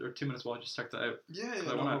 minutes or 2 minutes while I just check that out? Yeah,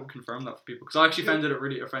 I want to confirm that for people because I actually found it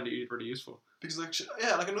really useful. Because actually,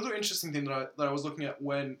 like another interesting thing that I was looking at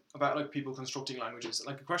about like people constructing languages,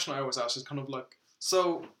 like a question I always ask is kind of like,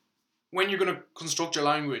 so when you're going to construct your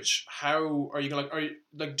language, how are you going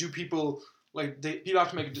to do people people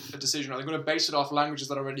have to make a decision? Are they going to base it off languages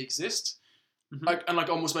that already exist, and like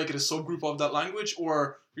almost make it a subgroup of that language,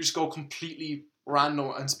 or you just go completely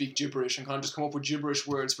random and speak gibberish and kind of just come up with gibberish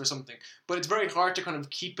words for something? But it's very hard to kind of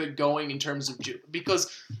keep it going in terms of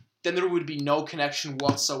because then there would be no connection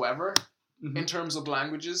whatsoever in terms of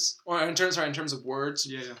languages or in terms of words.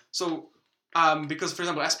 Yeah. So, because for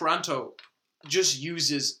example, Esperanto just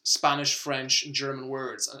uses Spanish, French, and German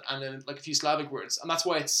words, and then like a few Slavic words, and that's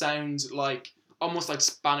why it sounds like almost like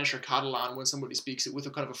Spanish or Catalan when somebody speaks it with a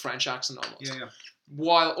kind of a French accent almost. Yeah.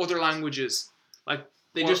 While other languages, like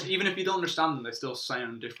they just even if you don't understand them, they still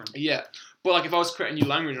sound different. Yeah, but like if I was creating a new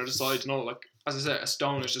language, I decided, like as I said, a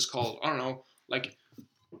stone is just called, I don't know, like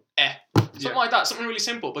something like that, something really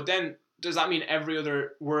simple. But then does that mean every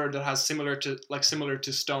other word that has similar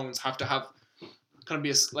to stones have to have kind of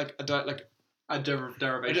be a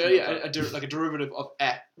derivation, like a derivative of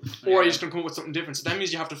or are you just going to come up with something different? So that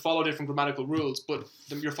means you have to follow different grammatical rules, but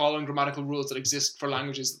you're following grammatical rules that exist for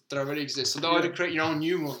languages that already exist. So they'll have to create your own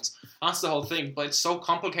new ones. That's the whole thing. But it's so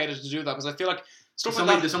complicated to do that because I feel like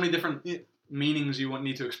there's so many different meanings you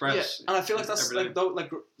need to express. Yeah, and I feel like that's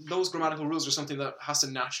those grammatical rules are something that has to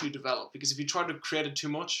naturally develop, because if you try to create it too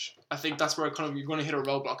much, I think that's where you're going to hit a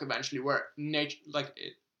roadblock eventually, where nature,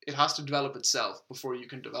 it has to develop itself before you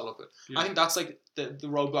can develop it. Yeah. I think that's like the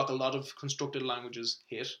roadblock a lot of constructed languages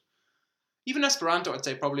hit. Even Esperanto, I'd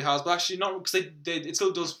say, probably has, but actually not, because it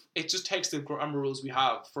still does. It just takes the grammar rules we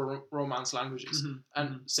have for Romance languages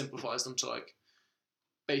and simplifies them to like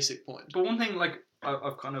basic point. But one thing, like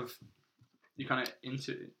you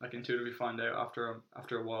intuitively find out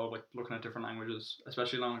after a while, like looking at different languages,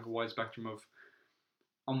 especially along like a wide spectrum of,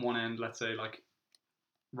 on one end, let's say like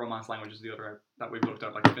Romance languages, the other end that we've looked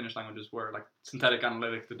at, like Finnish languages, where like synthetic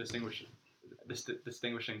analytic, the distinguishing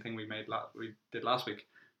thing we did last week,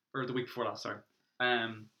 or the week before last, sorry.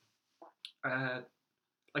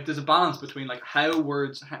 Like there's a balance between like how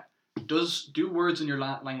words do words in your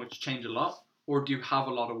language change a lot, or do you have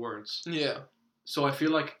a lot of words? Yeah. So I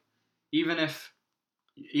feel like even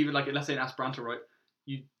like let's say in Esperanto, right,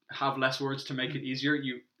 you have less words to make it easier,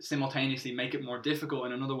 you simultaneously make it more difficult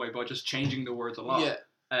in another way by just changing the words a lot. Yeah.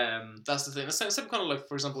 That's the thing. It's kind of like,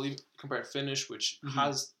 for example, you compare Finnish, which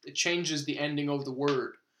it changes the ending of the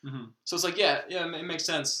word. So it's like, it makes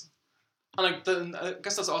sense. And like I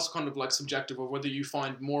guess that's also kind of like subjective of whether you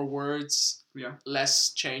find more words,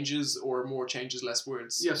 less changes, or more changes, less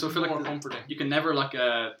words. Yeah, so I feel more like comforting. You can never like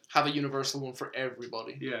have a universal one for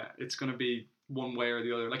everybody. Yeah, it's gonna be one way or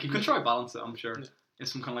the other. Like you can try to balance it, I'm sure. Yeah. In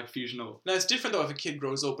some kind of like fusional. Now it's different though if a kid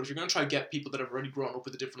grows up, but if you're going to try to get people that have already grown up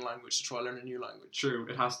with a different language to try to learn a new language. True,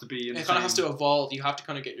 it has to be. It kind of has to evolve. You have to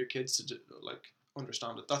kind of get your kids to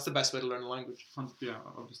understand it. That's the best way to learn a language. Yeah,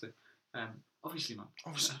 obviously. Obviously, man.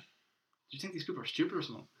 Obviously. Do you think these people are stupid or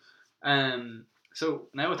something? So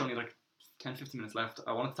now with only like 10-15 minutes left,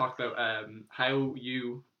 I want to talk about how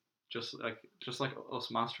you, just like us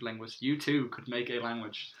master linguists, you too could make a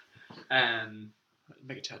language.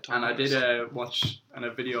 Make a TED talk. And I did watch a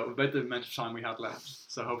video about the amount of time we had left,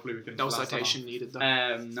 so hopefully we can. No citation needed,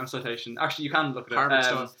 though. No citation. Actually, you can look at Harvard it.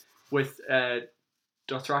 stuff. With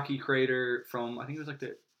Dothraki creator from, I think it was like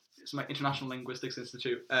it's my International Linguistics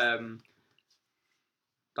Institute.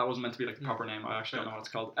 that wasn't meant to be like the proper name. I actually don't know what it's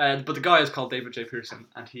called. But the guy is called David J. Peterson,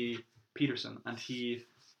 and he is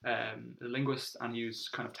a linguist, and he was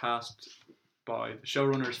kind of tasked by the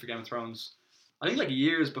showrunners for Game of Thrones. I think like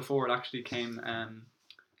years before it actually came.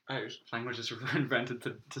 Languages were invented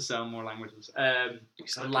to sell more languages.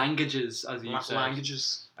 Languages, as you said.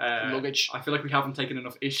 Languages. Luggage. I feel like we haven't taken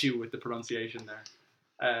enough issue with the pronunciation there.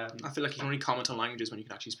 I feel like you can only comment on languages when you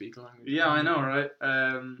can actually speak the language. Yeah, I know, right?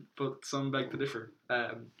 But some beg to differ.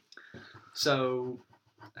 And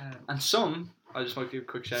some, I just want to give a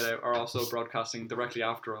quick shout out, are also broadcasting directly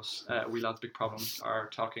after us. We Lads Big Problems are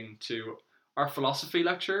talking to our philosophy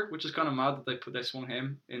lecturer, which is kind of mad that they swung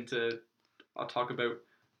him into. I'll talk about.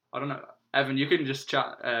 I don't know, Evan. You can just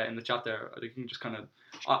chat in the chat there. You can just kind of.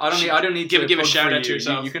 I don't need to give a plug shout for out to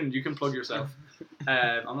yourself. You can plug yourself.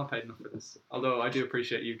 I'm not paid enough for this, although I do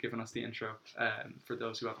appreciate you giving us the intro. For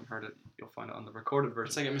those who haven't heard it, you'll find it on the recorded version.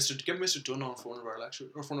 It's like get Mr. Dunn on for one of our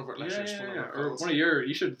lectures, or for one of our lectures. Yeah. Or one of your.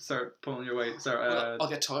 You should start pulling your weight. I'll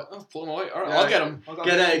get tight. I'll pull him away. All right, Yeah, I'll get him.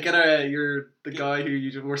 You're the guy who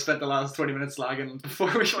you were spent the last 20 minutes slagging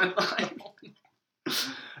before we went live.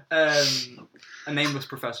 A nameless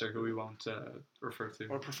professor who we won't refer to.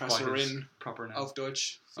 Or Professor in proper name. Auf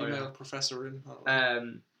Deutsch. Female Professor in.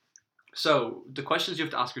 So the questions you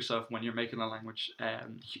have to ask yourself when you're making a language,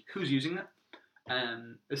 who's using it?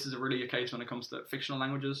 This is really a case when it comes to fictional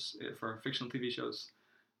languages for fictional TV shows.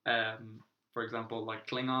 For example, like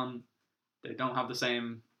Klingon, they don't have the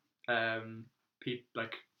same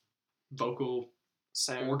vocal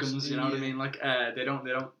Sounds, organs. You know what I mean? Like they don't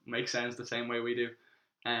make sounds the same way we do.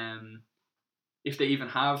 If they even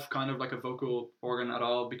have kind of like a vocal organ at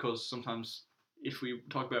all, because sometimes if we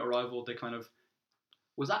talk about Arrival, they kind of.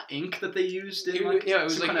 Was that ink that they used? It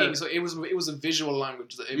was like ink. So it was a visual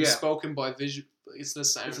language. It was spoken by visual. It's the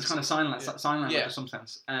sound. It's kind of sign language in some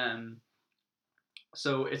sense.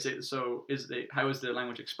 So how is the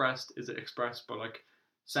language expressed? Is it expressed by like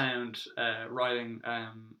sound, writing,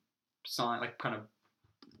 sign, like kind of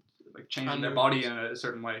like changing their body in a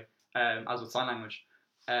certain way, as with sign language,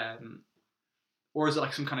 or is it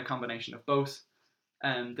like some kind of combination of both?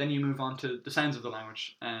 Then you move on to the sounds of the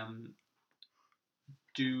language.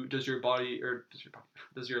 Does your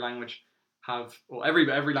language have, well,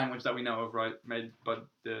 every language that we know of, right, made by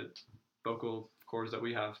the vocal cords that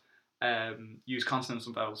we have, use consonants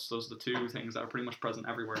and vowels. Those are the two things that are pretty much present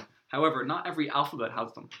everywhere. However, not every alphabet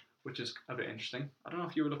has them, which is a bit interesting. I don't know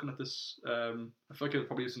if you were looking at this. I feel like it was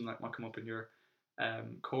probably something that might come up in your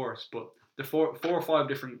course, but the 4 or 5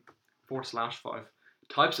 different 4/5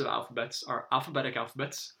 types of alphabets are alphabetic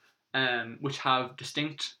alphabets, which have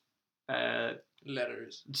distinct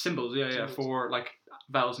letters, symbols, for like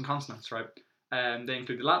vowels and consonants, right? They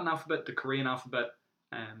include the Latin alphabet, the Korean alphabet,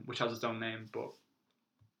 which has its own name, but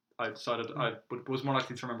I decided I was more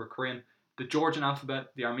likely to remember Korean, the Georgian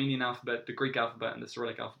alphabet, the Armenian alphabet, the Greek alphabet, and the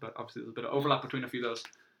Cyrillic alphabet. Obviously, there's a bit of overlap between a few of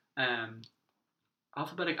those.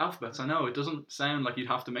 Alphabetic alphabets, I know, it doesn't sound like you'd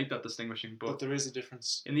have to make that distinguishing, but there is a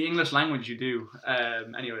difference. In the English language, you do.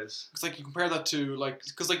 Anyways. It's like you compare that to, like,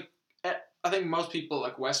 because, like, I think most people,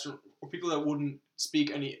 like, Western, or people that wouldn't speak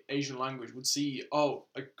any Asian language would see,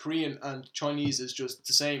 like, Korean and Chinese is just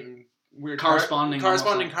the same weird corresponding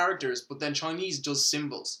characters, but then Chinese does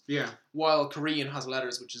symbols. Yeah. While Korean has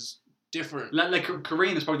letters, which is different. Like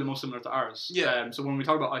Korean is probably the most similar to ours. Yeah. So when we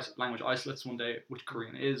talk about language isolates one day, which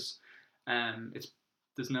Korean is,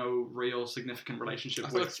 there's no real significant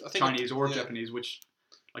relationship with Chinese or Japanese, which,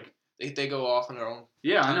 like, they go off on their own.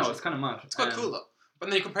 Yeah, I know, it's kind of mad. It's quite cool though. But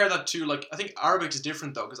then you compare that to, like, I think Arabic is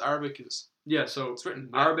different though, because Arabic is it's written.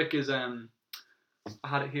 Yeah. Arabic is I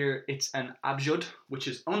had it here. It's an abjad, which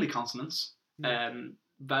is only consonants.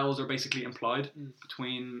 Vowels are basically implied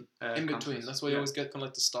between. In between. That's why you always get kind of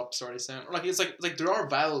like the stop starting sound. Or like it's like there are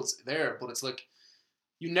vowels there, but it's like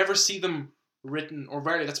you never see them written or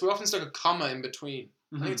rarely. That's why we often stick a comma in between.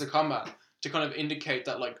 I think it's a comma to kind of indicate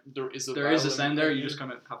that, like, there is a sound there. You just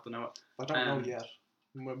kind of have to know it. I don't know yet.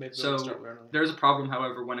 Maybe so start learning. There's a problem,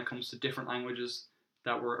 however, when it comes to different languages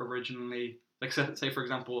that were originally, like, say for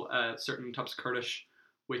example, certain types of Kurdish,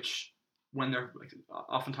 which when they're, like,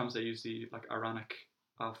 oftentimes they use the, like, Iranic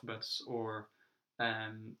alphabets or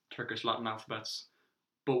Turkish Latin alphabets,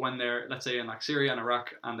 but when they're, let's say, in, like, Syria and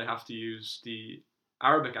Iraq, and they have to use the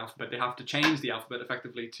Arabic alphabet, they have to change the alphabet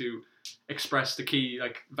effectively to express the key,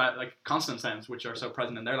 like consonant sounds, which are so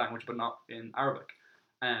present in their language but not in Arabic.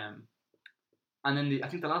 And then I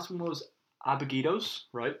think the last one was abagidos,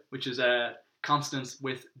 right? Which is consonants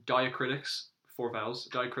with diacritics for vowels.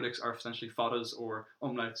 Diacritics are essentially fadas or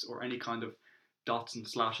umlauts or any kind of dots and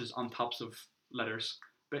slashes on tops of letters.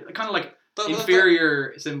 But kind of like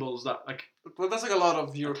inferior symbols that like. Well, that's like a lot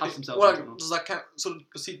of European. Attach themselves Well, into them. does that count? So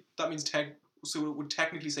see, that means so it would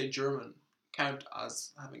technically say German count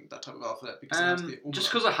as having that type of alphabet because it has the Just umlaut.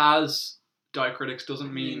 because it has diacritics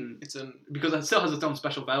doesn't mean it's an because it still has its own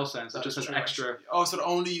special vowel sounds. It that just is has true, extra. actually. Oh, so it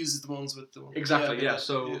only uses the ones with the Exactly. Yeah. okay,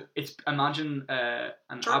 So it's imagine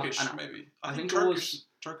Turkish an maybe. I think Turkish. it was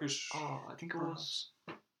Turkish. Oh, I think it was.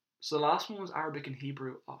 So the last one was Arabic and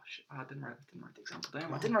Hebrew. Oh shit! I didn't write the example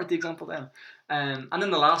down. I didn't write the example down. And then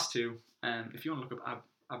the last two. If you want to look up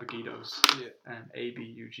Abugidos,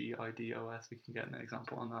 Abugidos, we can get an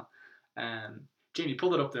example on that. Jamie,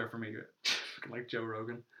 pull it up there for me, like Joe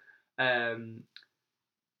Rogan.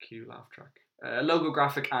 Cue laugh track.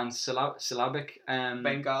 Logographic and syllabic.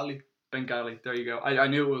 Bengali. Bengali. There you go. I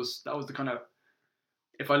knew that was the kind of.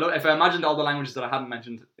 If I imagined all the languages that I hadn't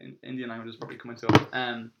mentioned, Indian languages probably come into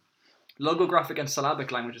it. Logographic and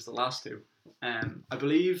syllabic languages, the last two. I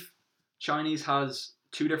believe Chinese has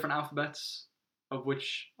 2 different alphabets, of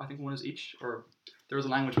which I think one is each, or there is a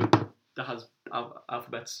language that has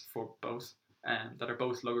alphabets for both, that are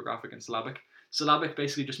both logographic and syllabic. Syllabic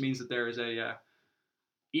basically just means that there is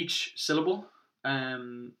each syllable.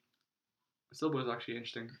 Syllable is actually an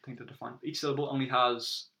interesting thing to define. Each syllable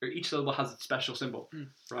has its special symbol,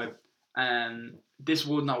 right? And this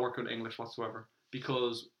would not work in English whatsoever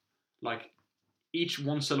because, like, each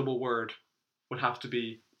one syllable word would have to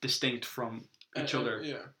be distinct from each other.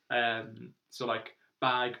 Yeah. So like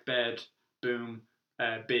bag, bed, boom,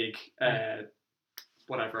 big,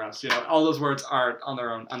 whatever else. All those words are on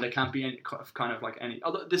their own, and they can't be any kind of like any.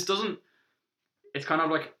 Although this doesn't. It's kind of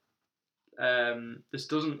like. This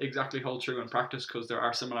doesn't exactly hold true in practice because there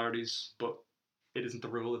are similarities, but it isn't the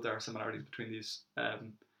rule that there are similarities between these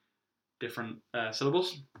different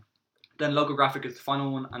syllables. Then logographic is the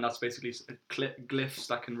final one, and that's basically glyphs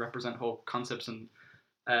that can represent whole concepts and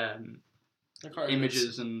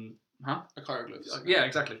images and like hieroglyphs. Yeah,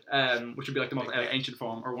 exactly. Which would be like the most ancient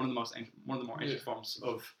form, or one of the more ancient forms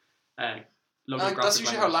of logographic. That's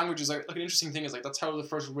usually how languages like an interesting thing is like that's how the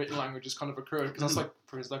first written languages kind of occurred because that's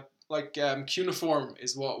for instance cuneiform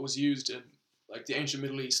is what was used in like the ancient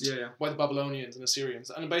Middle East by the Babylonians and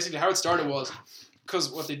Assyrians, and basically how it started was because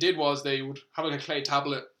what they did was they would have like a clay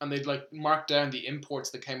tablet and they'd like mark down the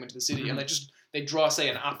imports that came into the city and they draw say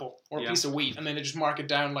an apple or a piece of wheat and then they just mark it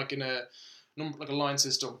down like in a line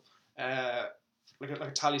system. Like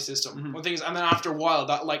a tally system. One thing is, and then after a while,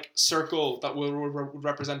 that like circle that would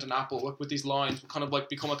represent an apple with these lines would kind of like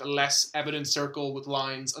become like a less evident circle with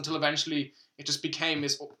lines until eventually it just became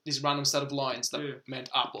this random set of lines that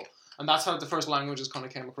meant apple, and that's how the first languages kind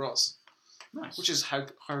of came across. Nice. Which is how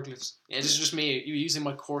hieroglyphs. Yeah, this is just me using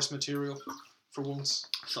my course material for once.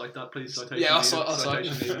 Cite that, please. Citation. Yeah, I'll cite.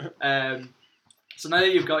 So now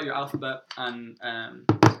that you've got your alphabet and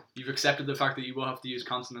you've accepted the fact that you will have to use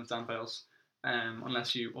consonants and vowels.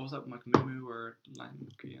 Unless you, what was that, like Mumu or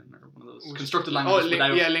Langian or one of those constructed languages.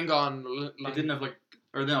 Lingon. It didn't have like,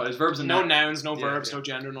 or no, it's verbs and no nouns, no verbs, no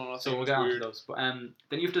gender, no nothing. So we'll get on to those. But then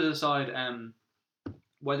you have to decide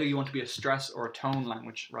whether you want to be a stress or a tone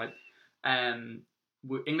language, right?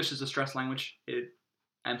 English is a stress language. It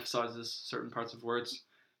emphasizes certain parts of words.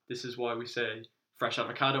 This is why we say fresh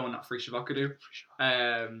avocado and not fresh avocado,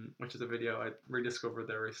 which is a video I rediscovered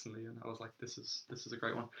there recently, and I was like, this is a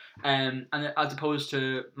great one. And as opposed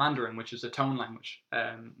to Mandarin, which is a tone language,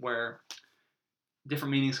 where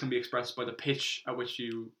different meanings can be expressed by the pitch at which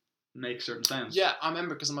you make certain sounds. Yeah, I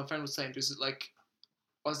remember because my friend was saying,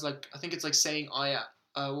 I think it's like saying aya.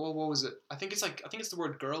 What was it? I think it's the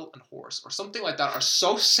word girl and horse or something like that are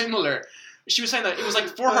so similar. She was saying that it was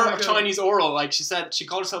like for her Chinese oral, like she said she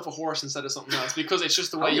called herself a horse instead of something else because it's just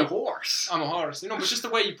the way you're a horse. I'm a horse. But it's just the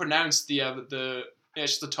way you pronounce it's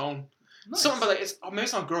just the tone. Nice. Something about like maybe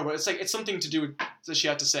it's not girl, but it's like it's something to do with that she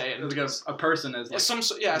had to say. And because a person is like some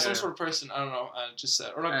sort of person. I don't know. Just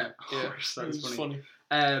said or like horse. That's funny.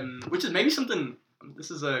 Which is maybe something. This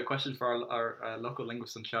is a question for our local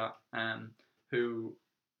linguist in chat, who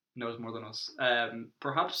knows more than us.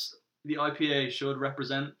 Perhaps the IPA should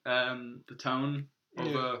represent the tone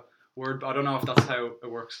of a word, but I don't know if that's how it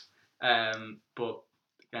works. But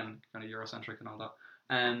again, kind of Eurocentric and all that.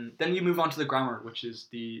 Then you move on to the grammar, which is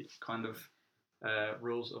the kind of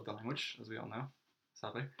rules of the language, as we all know,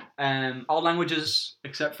 sadly. All languages,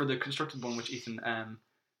 except for the constructed one, which Ethan,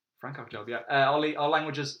 Franco job, all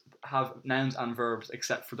languages have nouns and verbs,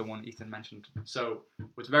 except for the one Ethan mentioned. So,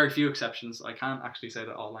 with very few exceptions, I can't actually say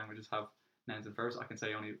that all languages have nouns and verbs. I can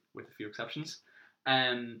say only with a few exceptions.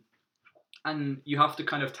 And you have to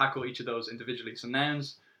kind of tackle each of those individually. So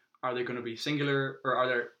nouns, are they going to be singular, or are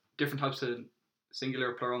there different types of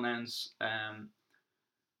singular, plural nouns?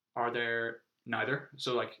 are there neither.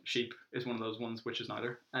 So like sheep is one of those ones which is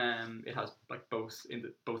neither. It has like both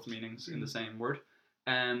both meanings in the same word.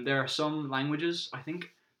 There are some languages, I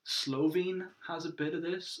think Slovene has a bit of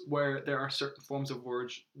this, where there are certain forms of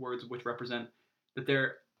words which represent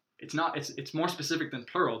that it's more specific than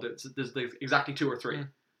plural. There's exactly two or three.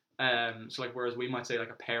 So like whereas we might say like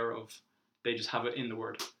a pair of, they just have it in the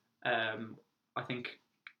word. I think,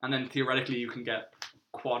 and then theoretically you can get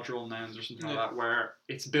quadral nouns or something like that, where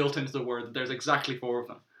it's built into the word that there's exactly four of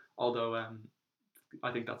them. Although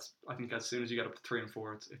I think as soon as you get up to 3 and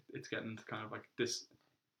 4, it's getting to kind of like this.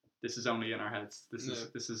 This is only in our heads. This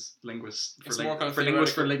is linguists for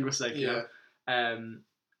linguists' sake. Yeah. Then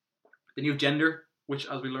you have gender, which,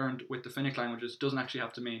 as we learned with the Finnic languages, doesn't actually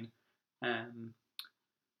have to mean.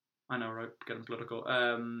 I know, right? Getting political.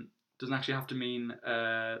 Doesn't actually have to mean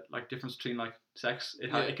like difference between like sex.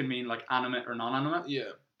 It can mean like animate or non-animate.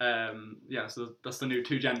 Yeah. So that's the new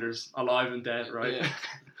 2 genders, alive and dead, right?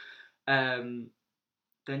 Yeah.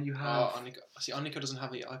 Then you have. Annika. See, Annika doesn't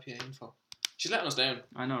have the IPA info. She's letting us down.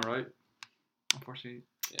 I know, right? Unfortunately,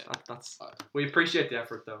 Yeah. That's we appreciate the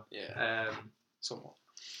effort though. Yeah. Somewhat.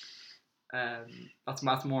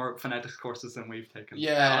 That's more phonetics courses than we've taken.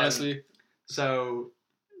 Yeah, honestly. So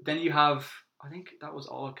then you have, I think that was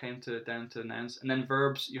all it came down to nouns, and then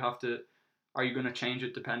verbs. You have to, are you going to change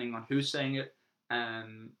it depending on who's saying it,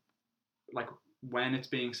 like when it's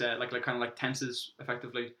being said, like kind of like tenses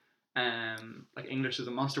effectively. Like English is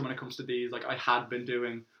a monster when it comes to these. Like I had been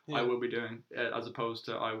doing, I will be doing, as opposed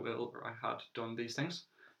to I will or I had done these things.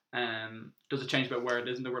 Does it change about where it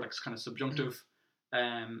is in the word? Like it's kind of subjunctive.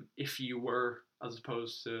 If you were, as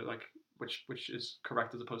opposed to like which is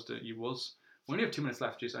correct as opposed to you was. We only have 2 minutes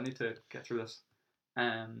left, geez, I need to get through this.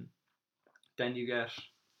 Then you get,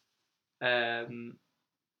 as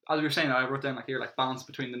we were saying, I wrote down like here, like balance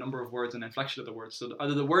between the number of words and inflection of the words. So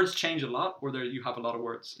either the words change a lot, or you have a lot of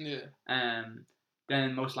words. Yeah.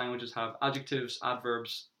 Then most languages have adjectives,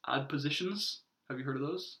 adverbs, adpositions. Have you heard of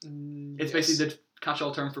those? It's Yes. basically the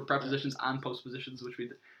catch-all term for prepositions and postpositions, which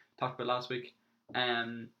we talked about last week.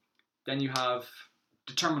 Then you have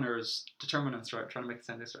determinants, right? Trying to make the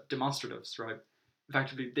sentence right. Demonstratives, right?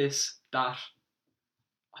 Effectively, this, that.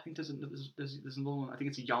 I think there's another one. I think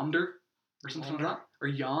it's yonder or something like that, or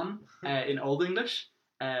yon in Old English,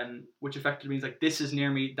 which effectively means like this is near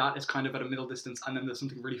me, that is kind of at a middle distance, and then there's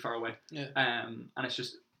something really far away. Yeah. And it's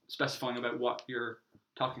just specifying about what you're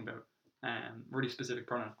talking about. Really specific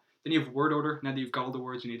pronoun. Then you have word order. Now that you've got all the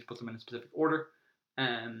words, you need to put them in a specific order.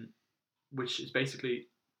 Which is basically,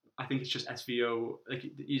 I think it's just SVO, like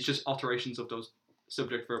it's just alterations of those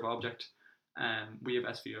subject, verb, object. We have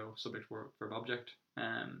SVO, subject, verb, object.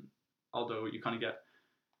 Although you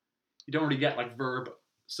don't really get like verb,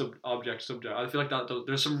 object, subject. I feel like that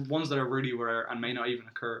there's some ones that are really rare and may not even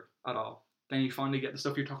occur at all. Then you finally get the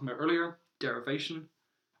stuff you're talking about earlier, derivation.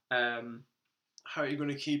 How are you going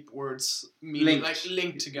to keep words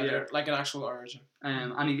linked together, Yeah. like an actual origin?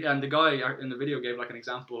 And the guy in the video gave like an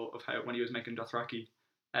example of how when he was making Dothraki,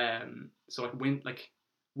 so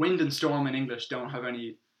wind and storm in English don't have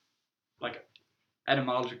any like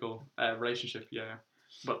etymological relationship. Yeah,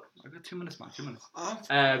 but I've got 2 minutes, man. 2 minutes.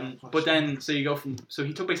 But then so you go so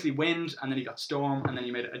he took basically wind, and then he got storm, and then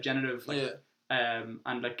he made it a genitive,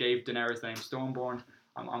 and like gave Daenerys the name Stormborn.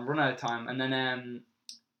 I'm running out of time, and then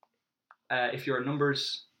if your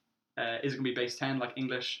numbers is it going to be base 10 like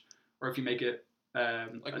English, or if you make it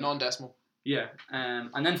like non-decimal. Yeah,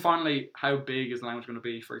 and then finally, how big is the language going to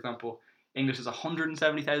be? For example, English is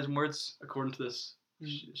 170,000 words according to this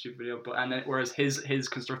shoot video, whereas his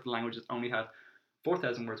constructed languages only had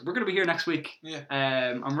 4,000 words. We're going to be here next week. Yeah.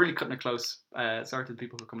 I'm really cutting it close. Sorry to the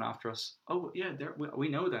people who are coming after us. Oh yeah, we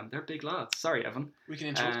know them. They're big lads. Sorry, Evan. We can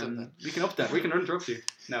interrupt them then. We can interrupt you.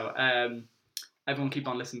 No. Everyone keep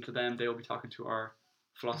on listening to them. They will be talking to our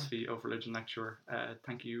philosophy of religion lecturer.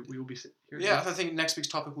 Thank you. We will be here. Yeah, I think next week's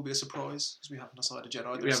topic will be a surprise because we haven't decided yet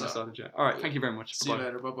either. We haven't decided yet. All right. Thank you very much. See you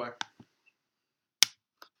later. Bye bye.